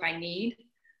out to if I need.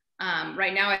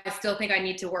 Right now, I still think I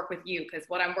need to work with you because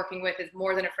what I'm working with is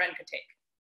more than a friend could take,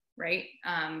 right?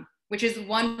 Which is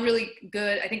one really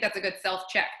good, I think that's a good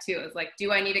self-check too. Is like,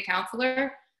 do I need a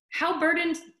counselor? How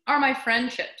burdened are my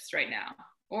friendships right now,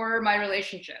 or my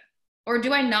relationship? Or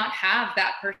do I not have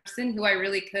that person who I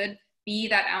really could be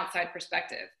that outside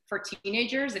perspective? For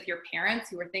teenagers, if you're parents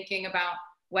who are thinking about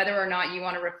whether or not you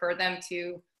want to refer them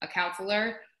to a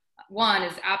counselor, one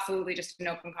is absolutely just an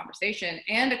open conversation,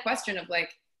 and a question of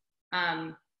like,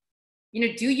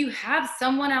 do you have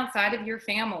someone outside of your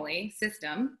family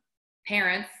system,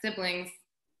 parents, siblings,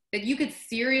 that you could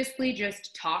seriously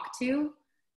just talk to,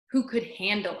 who could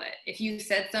handle it if you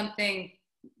said something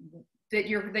that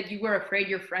you were afraid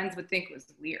your friends would think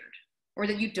was weird, or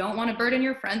that you don't want to burden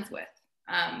your friends with?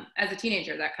 As a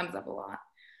teenager, that comes up a lot.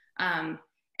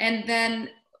 And then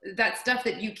that stuff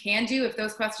that you can do, if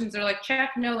those questions are like,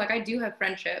 check, no, like I do have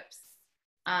friendships,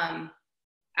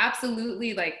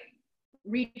 absolutely, like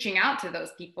reaching out to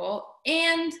those people,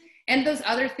 and those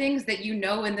other things that in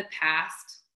the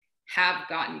past have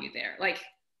gotten you there. Like,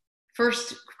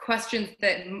 first questions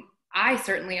that I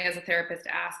certainly as a therapist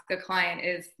ask a client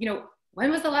is, when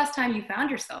was the last time you found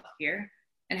yourself here?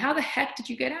 And how the heck did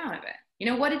you get out of it?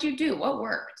 What did you do? What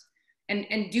worked?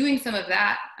 And doing some of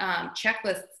that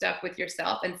checklist stuff with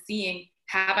yourself and seeing,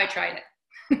 have I tried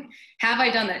it? Have I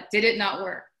done that? Did it not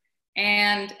work?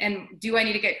 And do I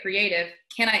need to get creative?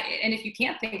 And if you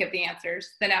can't think of the answers,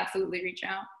 then absolutely reach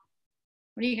out.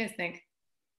 What do you guys think?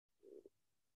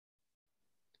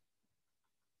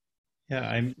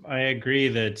 Yeah, I agree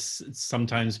that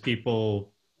sometimes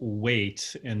people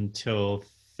wait until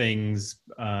things,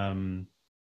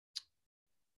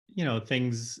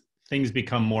 things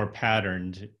become more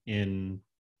patterned in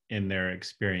their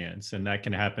experience, and that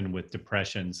can happen with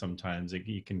depression. Sometimes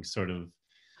you can sort of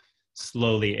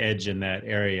slowly edge in that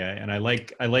area. And I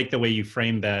like the way you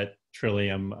framed that,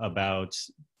 Trillium, about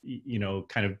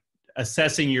kind of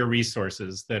assessing your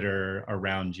resources that are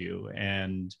around you,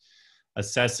 and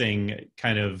assessing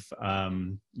kind of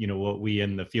what we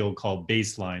in the field call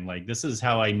baseline. Like, this is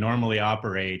how I normally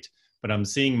operate, but I'm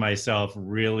seeing myself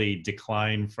really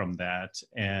decline from that,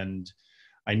 and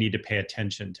I need to pay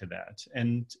attention to that,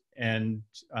 and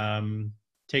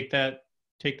take that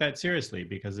seriously,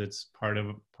 because it's part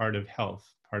of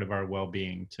health, part of our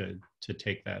well-being, to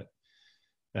take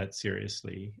that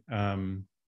seriously.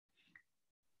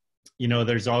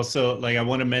 There's also, like, I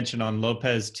want to mention on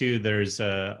Lopez too, there's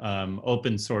a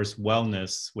open source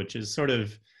wellness, which is sort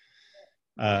of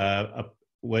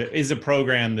what is a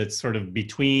program that's sort of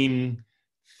between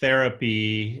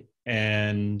therapy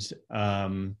and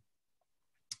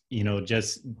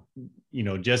just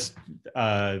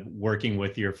working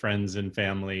with your friends and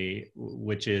family,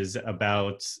 which is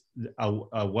about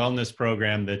a wellness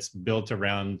program that's built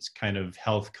around kind of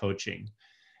health coaching.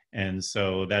 And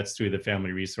so that's through the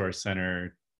Family Resource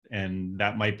Center, and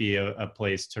that might be a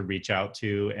place to reach out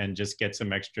to and just get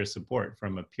some extra support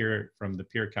from the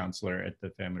peer counselor at the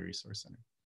Family Resource Center.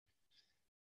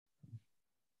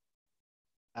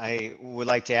 I would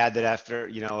like to add that after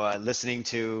listening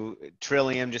to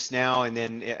Trillium just now, and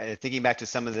then thinking back to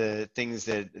some of the things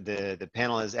that the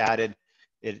panel has added,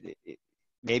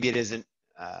 maybe it isn't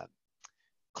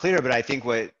clear, but I think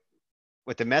what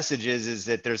the message is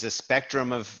that there's a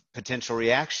spectrum of potential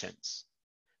reactions,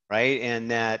 right? And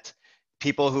that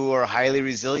people who are highly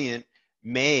resilient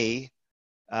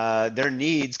their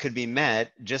needs could be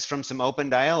met just from some open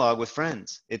dialogue with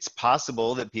friends. It's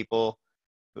possible that people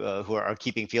who are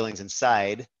keeping feelings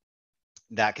inside,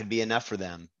 that could be enough for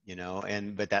them,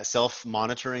 but that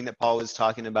self-monitoring that Paul was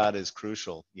talking about is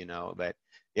crucial, but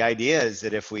the idea is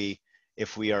that if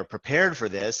we are prepared for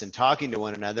this and talking to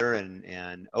one another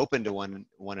and open to one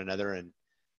another and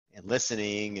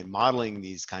listening and modeling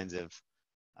these kinds of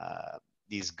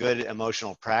these good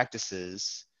emotional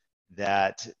practices,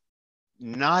 that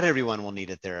not everyone will need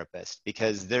a therapist,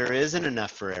 because there isn't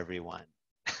enough for everyone.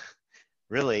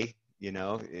 Really,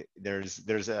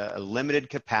 there's a limited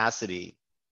capacity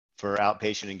for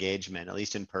outpatient engagement, at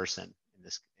least in person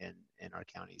in our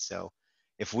county. So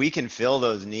if we can fill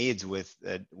those needs with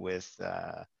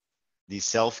these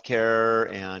self-care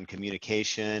and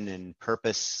communication and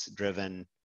purpose-driven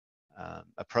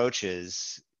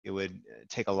approaches, it would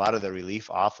take a lot of the relief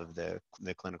off of the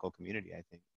clinical community, I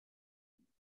think.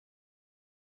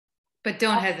 But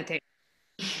don't hesitate.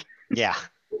 Yeah,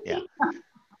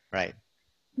 right.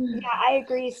 Yeah, I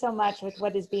agree so much with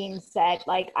what is being said.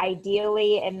 Like,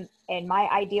 ideally, in my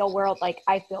ideal world, like,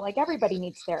 I feel like everybody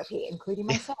needs therapy, including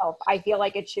myself. I feel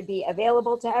like it should be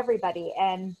available to everybody,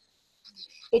 and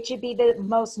it should be the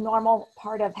most normal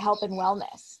part of health and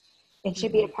wellness. It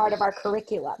should be a part of our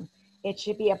curriculum. It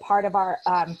should be a part of our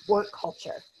work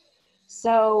culture.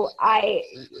 So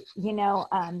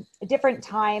different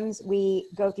times we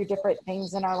go through different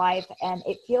things in our life, and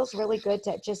it feels really good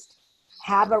to just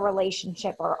have a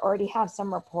relationship or already have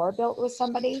some rapport built with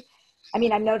somebody. I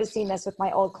mean, I'm noticing this with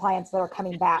my old clients that are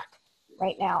coming back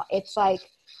right now. It's like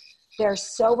they're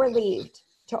so relieved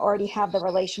to already have the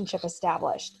relationship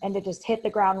established and to just hit the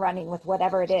ground running with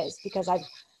whatever it is, because I've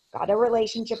got a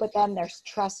relationship with them. There's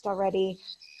trust already.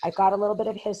 I've got a little bit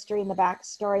of history in the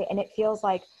backstory, and it feels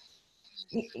like,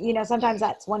 sometimes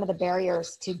that's one of the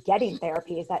barriers to getting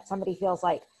therapy, is that somebody feels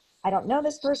like, I don't know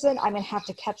this person. I'm going to have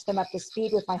to catch them up to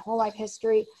speed with my whole life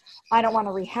history. I don't want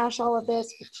to rehash all of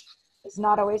this, which is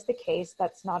not always the case.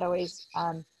 That's not always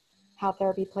how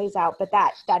therapy plays out, but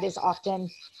that is often,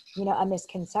 a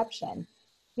misconception.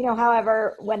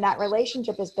 However, when that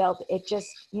relationship is built, it just,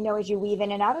 as you weave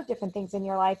in and out of different things in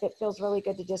your life, it feels really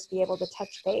good to just be able to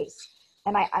touch base.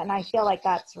 And I feel like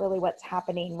that's really what's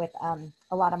happening with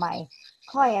a lot of my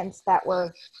clients that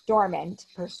were dormant,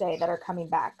 per se, that are coming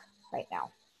back right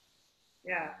now.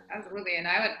 Yeah, absolutely. And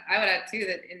I would add too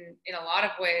that in a lot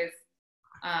of ways,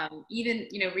 even,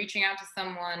 reaching out to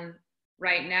someone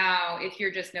right now, if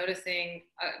you're just noticing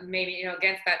maybe,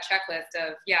 against that checklist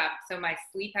of, so my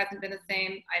sleep hasn't been the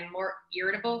same, I'm more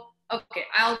irritable. Okay,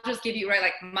 I'll just give you,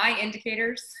 like my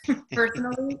indicators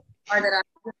personally are that I'm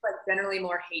just like generally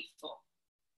more hateful.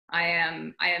 I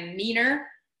am meaner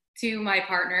to my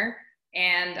partner,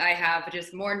 and I have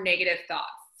just more negative thoughts.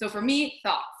 So for me,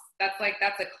 thoughts, that's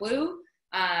a clue.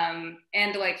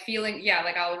 And like feeling,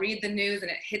 like I'll read the news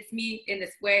and it hits me in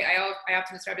this way. I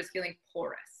often describe it as feeling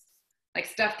porous, like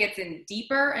stuff gets in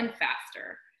deeper and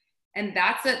faster. And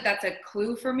that's a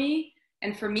clue for me.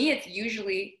 And for me, it's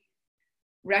usually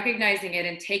recognizing it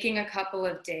and taking a couple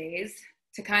of days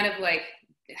to kind of like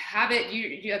have it.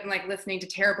 You have like listening to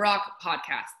Tara Brach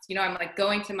podcasts, I'm like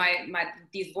going to my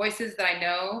these voices that I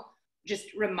know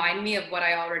just remind me of what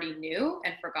I already knew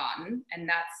and forgotten. And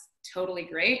that's totally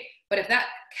great. But if that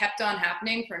kept on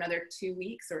happening for another 2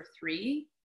 weeks or 3,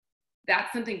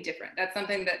 that's something different. That's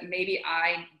something that maybe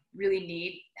I really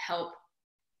need help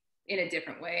in a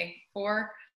different way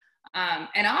for.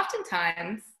 And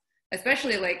oftentimes,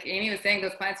 especially like Amy was saying,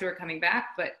 those clients who are coming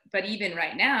back, but even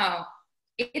right now,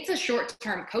 it's a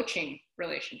short-term coaching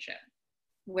relationship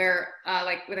where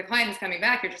like with a client who's coming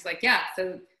back, you're just like,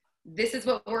 so this is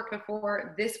what worked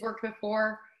before, this worked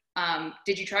before.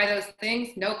 Did you try those things?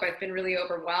 Nope, I've been really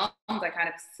overwhelmed. I kind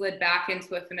of slid back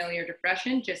into a familiar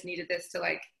depression, just needed this to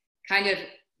like kind of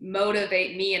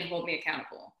motivate me and hold me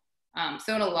accountable.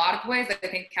 So in a lot of ways, I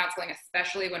think counseling,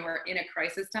 especially when we're in a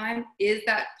crisis time, is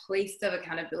that place of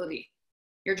accountability.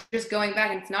 You're just going back,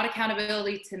 and it's not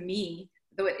accountability to me,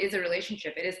 though it is a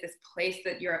relationship. It is this place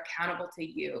that you're accountable to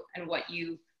you and what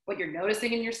you're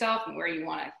noticing in yourself and where you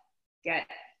want to get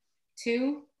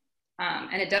to.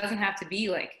 And it doesn't have to be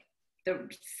like the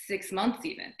 6 months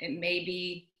even. It may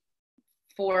be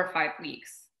 4 or 5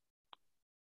 weeks.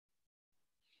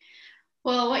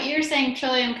 Well, what you're saying,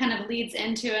 Trillium, kind of leads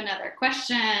into another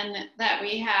question that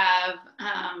we have,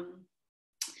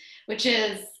 which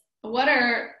is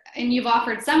and you've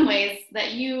offered some ways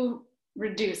that you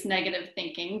reduce negative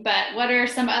thinking, but what are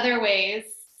some other ways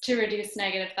to reduce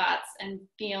negative thoughts and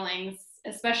feelings,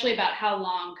 especially about how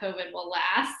long COVID will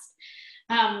last?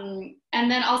 And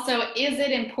then also, is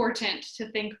it important to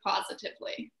think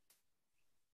positively?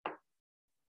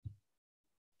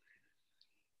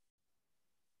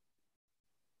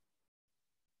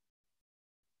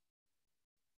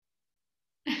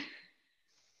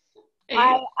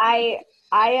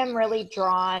 I am really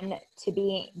drawn to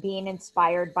being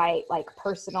inspired by like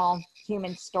personal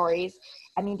human stories.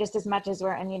 I mean, just as much as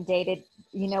we're inundated,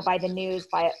 you know, by the news,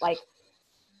 by like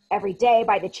every day,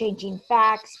 by the changing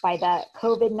facts, by the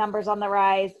COVID numbers on the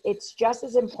rise, it's just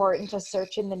as important to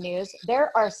search in the news.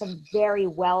 There are some very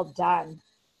well done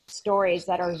stories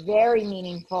that are very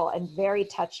meaningful and very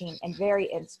touching and very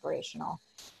inspirational.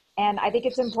 And I think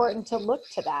it's important to look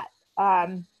to that.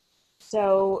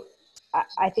 So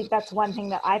I think that's one thing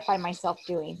that I find myself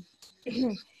doing.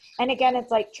 And again, it's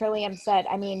like Trillium said,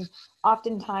 I mean,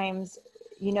 oftentimes,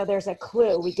 you know, there's a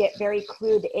clue. We get very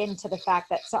clued into the fact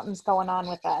that something's going on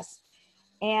with us.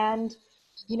 And,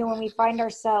 you know, when we find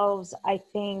ourselves, I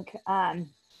think,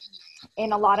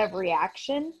 in a lot of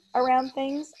reaction around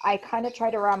things, I kind of try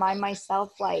to remind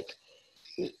myself, like,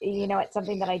 you know, it's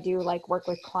something that I do, like work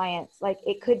with clients. Like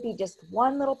it could be just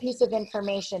one little piece of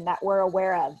information that we're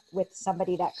aware of with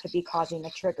somebody that could be causing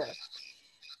a trigger.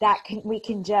 We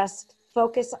can just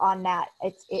focus on that.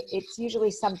 It's usually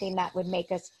something that would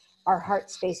make our heart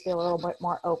space feel a little bit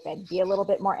more open, be a little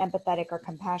bit more empathetic or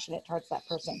compassionate towards that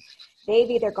person.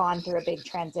 They've either gone through a big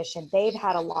transition, they've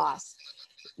had a loss,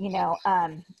 you know,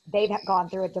 they've gone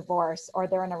through a divorce, or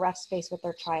they're in a rough space with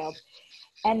their child.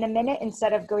 And the minute,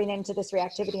 instead of going into this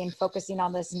reactivity and focusing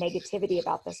on this negativity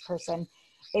about this person,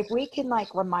 if we can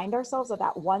like remind ourselves of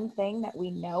that one thing that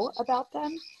we know about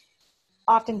them,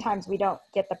 oftentimes we don't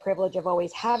get the privilege of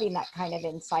always having that kind of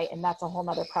insight. And that's a whole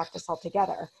nother practice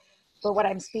altogether. But what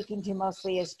I'm speaking to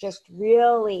mostly is just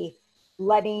really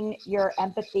letting your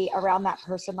empathy around that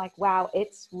person, like, wow,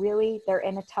 it's really, they're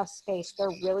in a tough space.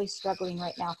 They're really struggling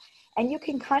right now. And you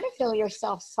can kind of feel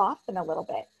yourself soften a little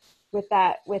bit with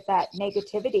that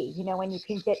negativity, you know, when you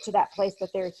can get to that place that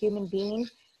they're a human being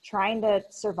trying to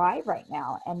survive right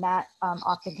now. And that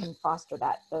often can foster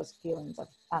those feelings of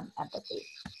empathy.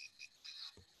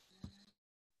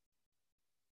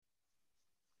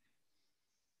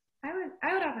 I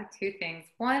would offer two things.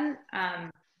 One,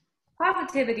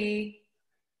 positivity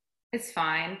is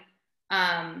fine.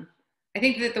 I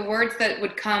think that the words that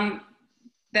would come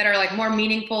that are like more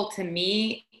meaningful to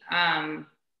me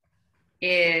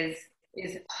is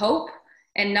hope,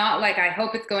 and not like I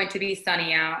hope it's going to be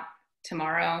sunny out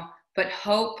tomorrow, but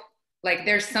hope like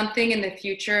there's something in the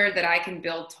future that I can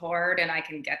build toward and I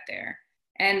can get there.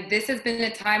 And this has been a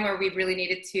time where we really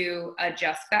needed to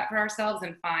adjust that for ourselves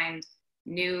and find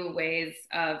new ways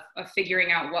of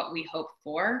figuring out what we hope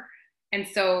for. And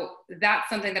so that's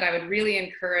something that I would really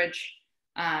encourage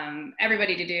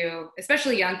everybody to do,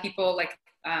 especially young people, like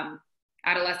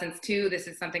adolescents too. This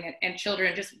is something, and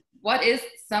children, just what is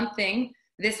something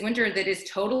this winter that is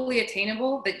totally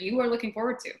attainable that you are looking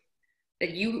forward to,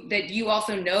 that you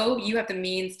also know you have the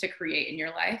means to create in your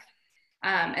life.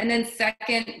 And then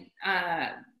second,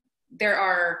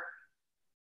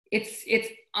 it's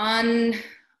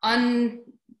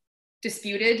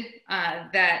undisputed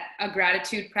that a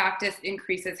gratitude practice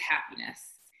increases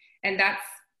happiness, and that's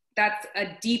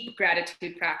a deep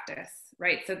gratitude practice,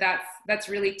 right? So that's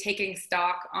really taking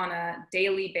stock on a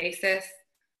daily basis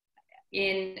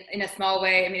in a small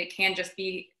way. I mean, it can just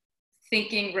be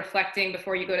thinking, reflecting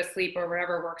before you go to sleep or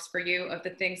whatever works for you of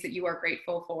the things that you are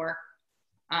grateful for,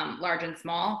 large and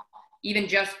small. Even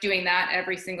just doing that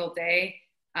every single day,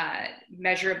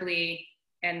 measurably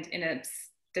and in a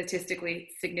statistically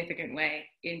significant way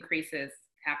increases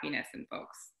happiness in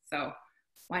folks. So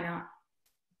why not?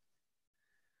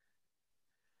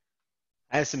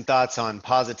 I have some thoughts on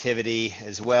positivity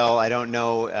as well. I don't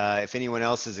know if anyone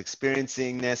else is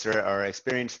experiencing this or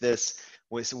experienced this.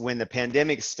 When the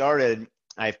pandemic started,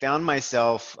 I found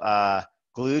myself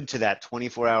glued to that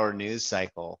 24-hour news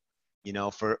cycle, you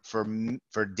know,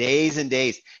 for days and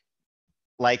days,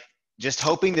 like just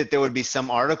hoping that there would be some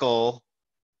article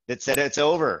that said it's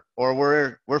over, or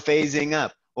we're phasing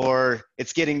up, or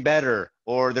it's getting better,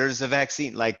 or there's a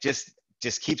vaccine. Like just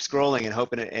keep scrolling and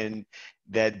hoping it, and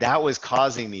that was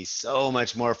causing me so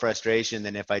much more frustration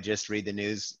than if I just read the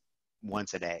news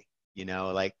once a day, you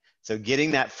know, like, so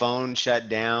getting that phone shut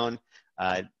down.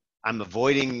 I'm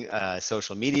avoiding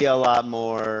social media a lot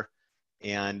more.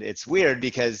 And it's weird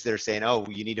because they're saying, oh,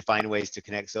 you need to find ways to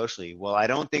connect socially. Well, I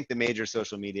don't think the major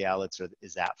social media outlets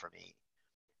is that for me.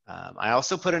 I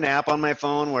also put an app on my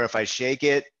phone where if I shake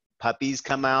it, puppies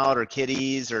come out, or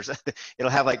kitties, or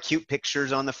it'll have like cute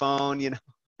pictures on the phone, you know.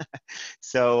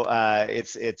 So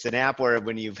it's an app where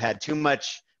when you've had too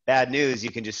much bad news,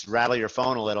 you can just rattle your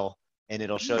phone a little and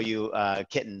it'll show you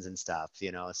kittens and stuff,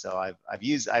 you know. So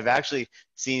I've actually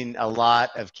seen a lot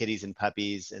of kitties and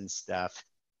puppies and stuff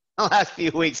the last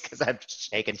few weeks because I'm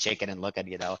shaking chicken and looking,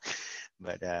 you know.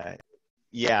 But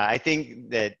yeah, I think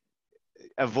that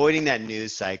avoiding that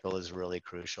news cycle is really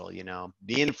crucial, you know.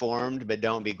 Be informed, but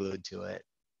don't be glued to it.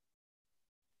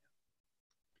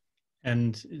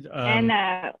 And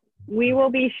we will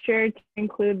be sure to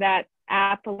include that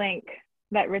app link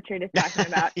that Richard is talking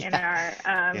about in our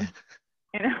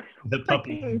in our the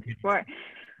puppy for.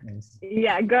 Nice.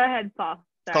 Yeah, go ahead, Paul. Sorry.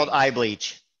 It's called eye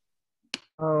bleach.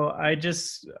 Oh, I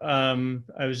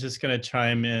was just going to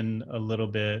chime in a little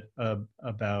bit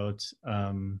about,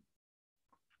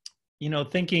 you know,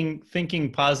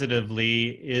 thinking positively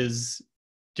is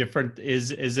different,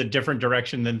 is a different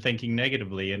direction than thinking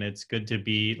negatively. And it's good to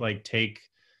be like, take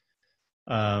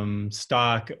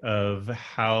stock of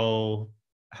how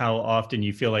often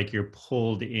you feel like you're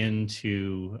pulled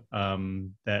into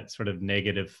that sort of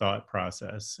negative thought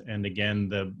process. And again,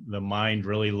 the mind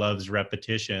really loves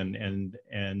repetition,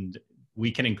 and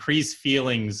we can increase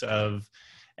feelings of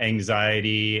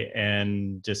anxiety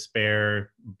and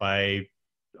despair by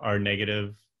our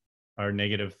negative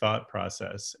thought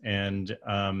process. And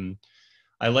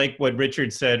I like what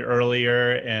Richard said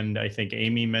earlier, and I think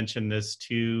Amy mentioned this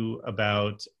too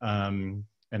about, and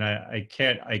I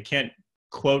can't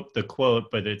quote the quote,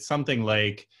 but it's something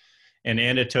like, an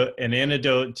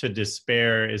antidote to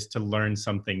despair is to learn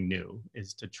something new,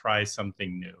 is to try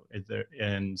something new.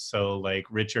 And so like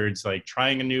Richard's like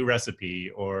trying a new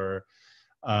recipe, or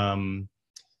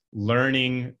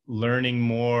learning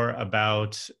more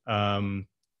about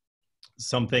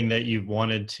something that you've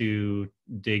wanted to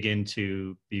dig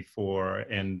into before,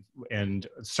 and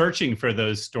searching for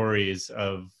those stories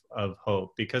of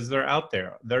hope, because they're out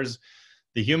there.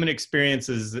 The human experience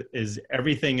is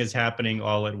everything is happening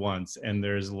all at once, and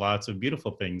there's lots of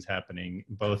beautiful things happening,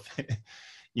 both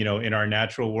you know, in our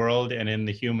natural world and in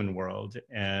the human world.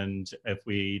 And if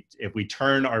we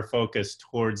turn our focus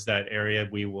towards that area,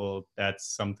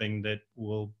 that's something that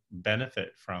we'll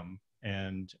benefit from.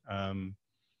 And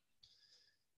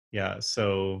yeah,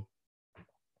 so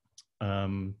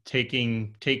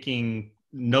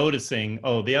noticing.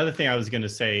 Oh, the other thing I was going to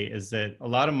say is that a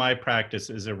lot of my practice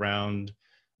is around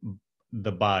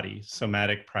the body,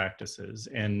 somatic practices,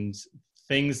 and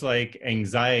things like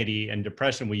anxiety and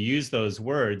depression. We use those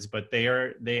words, but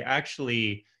they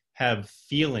actually have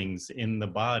feelings in the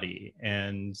body.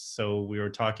 And so we were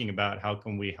talking about how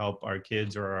can we help our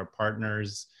kids or our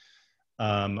partners.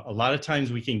 A lot of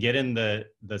times we can get in the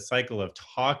cycle of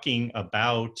talking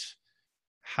about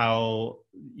how,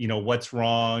 you know, what's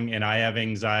wrong, and I have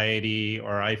anxiety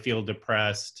or I feel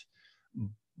depressed,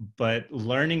 but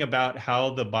learning about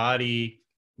how the body,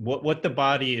 what the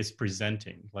body is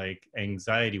presenting, like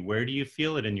anxiety, where do you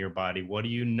feel it in your body? What do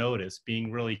you notice?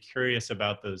 Being really curious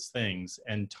about those things.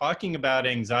 And talking about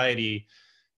anxiety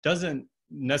doesn't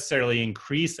necessarily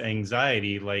increase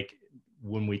anxiety. Like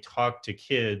when we talk to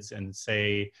kids and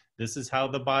say, this is how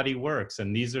the body works,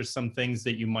 and these are some things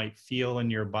that you might feel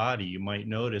in your body. You might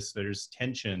notice there's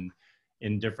tension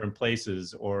in different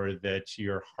places, or that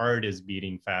your heart is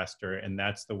beating faster, and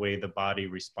that's the way the body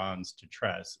responds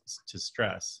to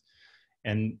stress.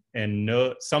 And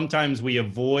sometimes we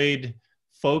avoid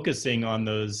focusing on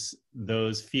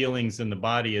those feelings in the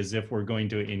body as if we're going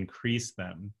to increase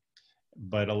them.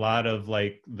 But a lot of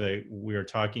we were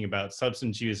talking about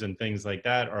substance use and things like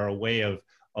that are a way of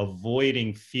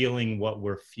avoiding feeling what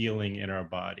we're feeling in our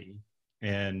body.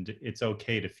 And it's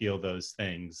okay to feel those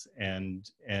things. And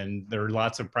there are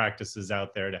lots of practices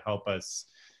out there to help us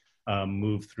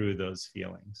move through those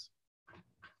feelings.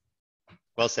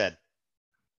 Well said.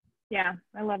 Yeah,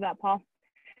 I love that, Paul.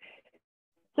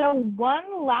 So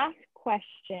one last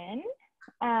question.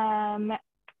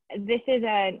 This is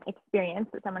an experience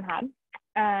that someone had.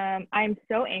 I'm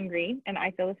so angry, and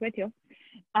I feel this way too,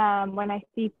 when I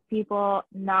see people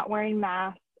not wearing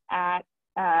masks at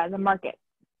the market.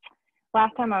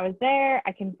 Last time I was there,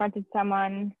 I confronted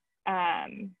someone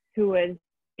who was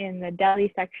in the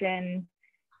deli section,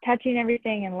 touching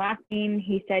everything and laughing.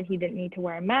 He said he didn't need to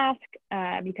wear a mask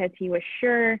because he was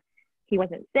sure he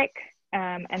wasn't sick,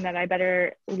 and that I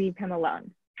better leave him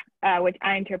alone, which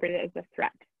I interpreted as a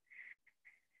threat.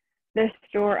 The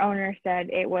store owner said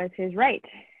it was his right.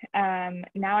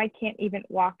 Now I can't even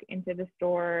walk into the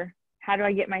store. How do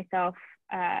I get myself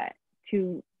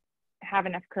to have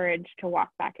enough courage to walk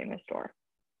back in the store?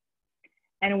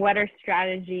 And what are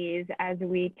strategies as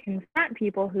we confront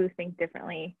people who think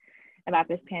differently about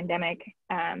this pandemic?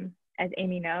 As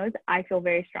Amy knows, I feel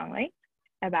very strongly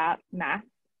about masks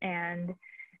and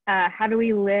how do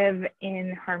we live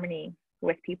in harmony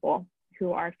with people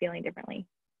who are feeling differently?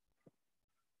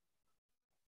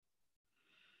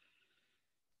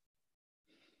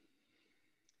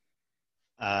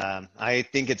 I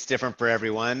think it's different for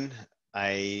everyone.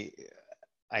 I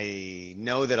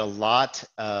know that a lot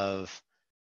of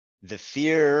the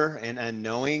fear and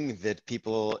unknowing that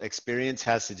people experience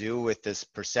has to do with this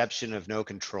perception of no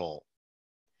control.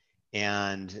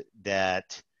 And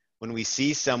that when we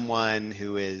see someone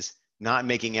who is not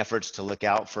making efforts to look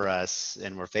out for us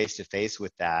and we're face to face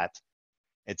with that,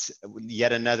 it's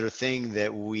yet another thing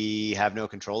that we have no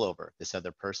control over, this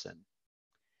other person.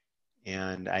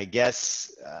 And I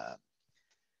guess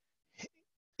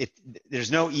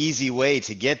there's no easy way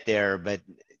to get there, but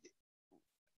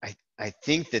I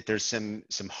think that there's some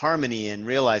harmony in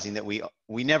realizing that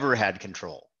we never had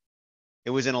control. It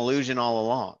was an illusion all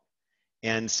along.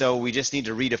 And so we just need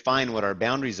to redefine what our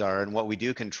boundaries are and what we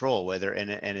do control, whether, and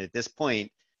at this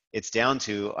point, it's down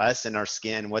to us and our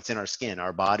skin, what's in our skin,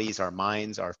 our bodies, our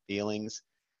minds, our feelings.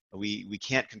 We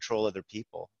can't control other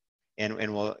people. And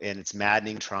it's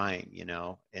maddening trying, you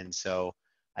know? And so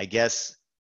I guess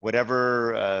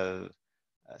whatever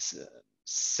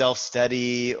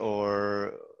self-study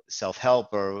or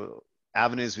self-help or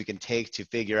avenues we can take to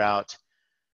figure out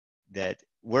that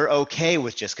we're okay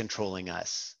with just controlling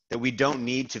us, that we don't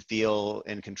need to feel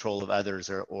in control of others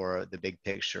or the big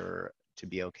picture to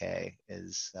be okay,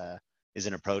 is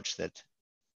an approach that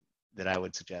I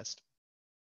would suggest.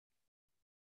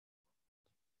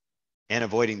 And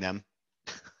avoiding them.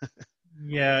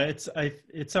 Yeah, it's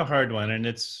a hard one, and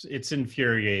it's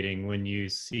infuriating when you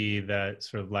see that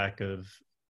sort of lack of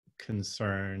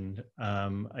concern.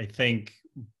 I think,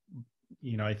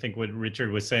 you know, I think what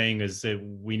Richard was saying is that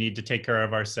we need to take care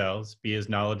of ourselves, be as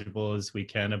knowledgeable as we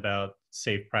can about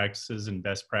safe practices and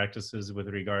best practices with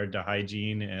regard to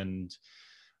hygiene and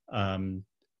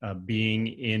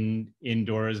being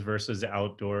indoors versus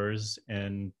outdoors,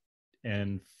 and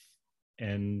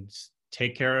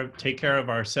take care of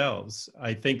ourselves.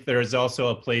 I think there's also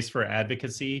a place for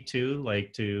advocacy too,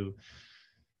 like to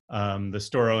the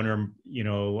store owner,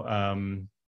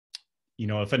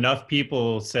 if enough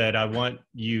people said, I want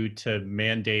you to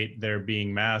mandate there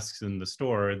being masks in the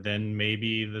store, then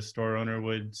maybe the store owner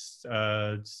would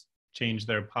change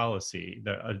their policy.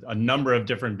 A number of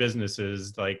different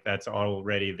businesses, like that's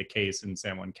already the case in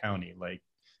San Juan County. Like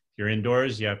if you're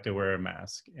indoors, you have to wear a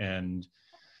mask. And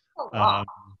law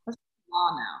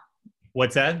now.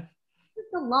 What's that?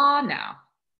 It's a law now.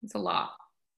 It's a law.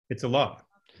 It's a law.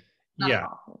 Not Yeah.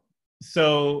 lawful.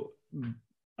 So,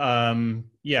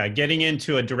 getting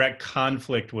into a direct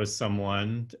conflict with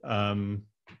someone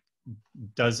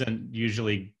doesn't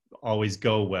usually always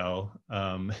go well.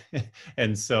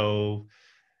 And so,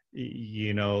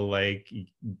 like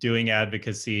doing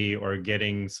advocacy or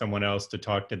getting someone else to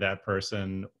talk to that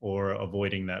person or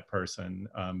avoiding that person,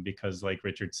 because like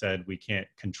Richard said, we can't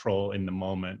control in the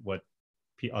moment what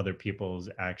other people's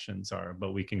actions are,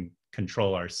 but we can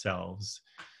control ourselves.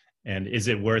 And is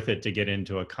it worth it to get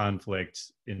into a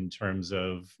conflict in terms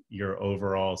of your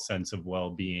overall sense of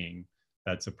well-being?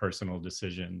 That's a personal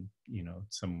decision,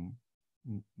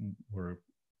 where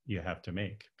you have to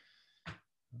make.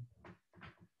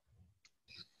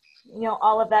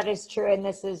 All of that is true. And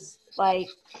this is like,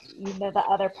 the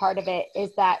other part of it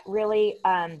is that really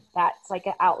that's like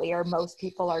an outlier. Most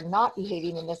people are not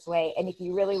behaving in this way. And if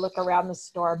you really look around the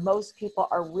store, most people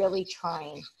are really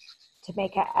trying to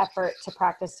make an effort to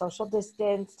practice social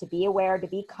distance, to be aware, to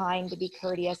be kind, to be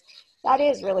courteous. That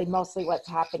is really mostly what's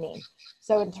happening.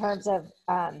 So in terms of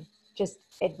just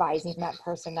advising that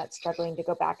person that's struggling to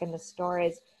go back in the store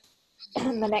is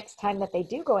the next time that they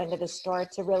do go into the store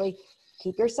to really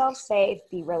keep yourself safe,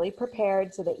 be really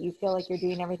prepared so that you feel like you're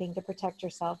doing everything to protect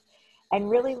yourself, and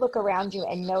really look around you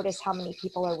and notice how many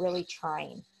people are really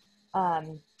trying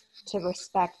to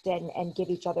respect and give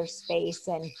each other space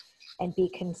and be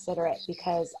considerate,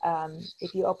 because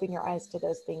if you open your eyes to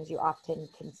those things, you often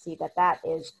can see that that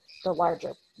is the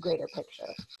larger, greater picture.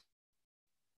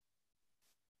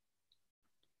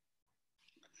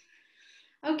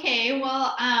 Okay,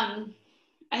 well,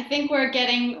 I think we're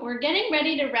getting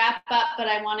ready to wrap up, but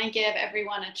I want to give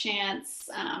everyone a chance.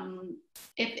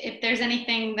 If there's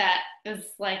anything that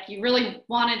is like you really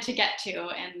wanted to get to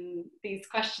and these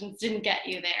questions didn't get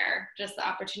you there, just the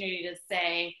opportunity to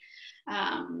say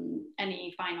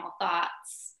any final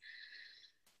thoughts.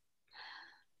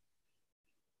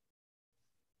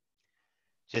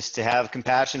 Just to have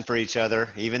compassion for each other,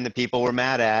 even the people we're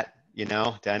mad at,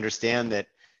 to understand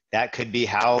that could be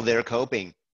how they're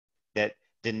coping, that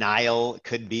denial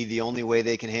could be the only way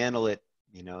they can handle it,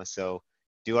 so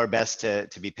do our best to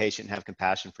be patient and have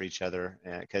compassion for each other,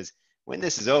 because when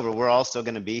this is over, we're all still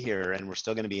going to be here and we're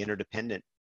still going to be interdependent.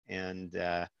 And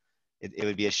it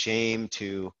would be a shame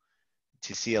to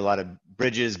see a lot of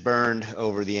bridges burned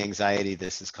over the anxiety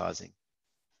this is causing.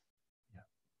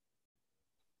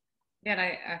 Yeah, and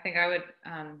I think I would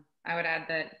add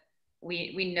that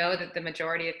we know that the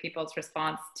majority of people's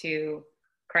response to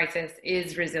crisis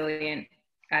is resilient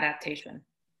adaptation.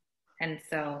 And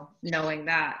so knowing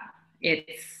that,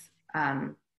 it's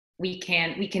we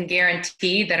can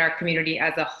guarantee that our community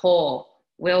as a whole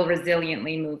will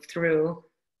resiliently move through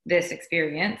this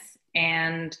experience.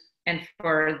 And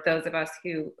for those of us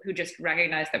who just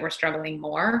recognize that we're struggling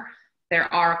more,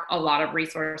 there are a lot of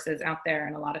resources out there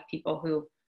and a lot of people who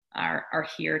are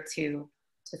here to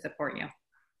support you.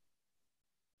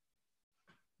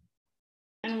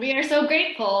 And we are so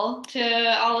grateful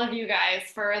to all of you guys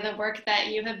for the work that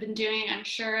you have been doing. I'm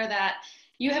sure that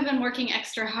you have been working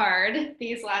extra hard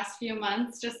these last few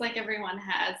months, just like everyone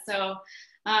has. So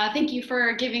thank you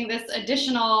for giving this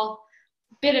additional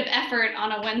bit of effort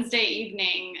on a Wednesday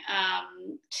evening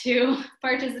to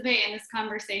participate in this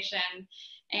conversation.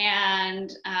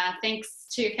 And thanks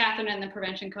to Catherine and the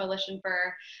Prevention Coalition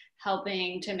for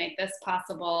helping to make this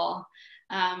possible.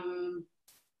 I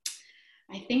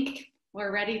think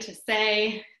we're ready to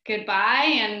say goodbye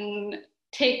and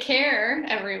take care,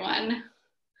 everyone.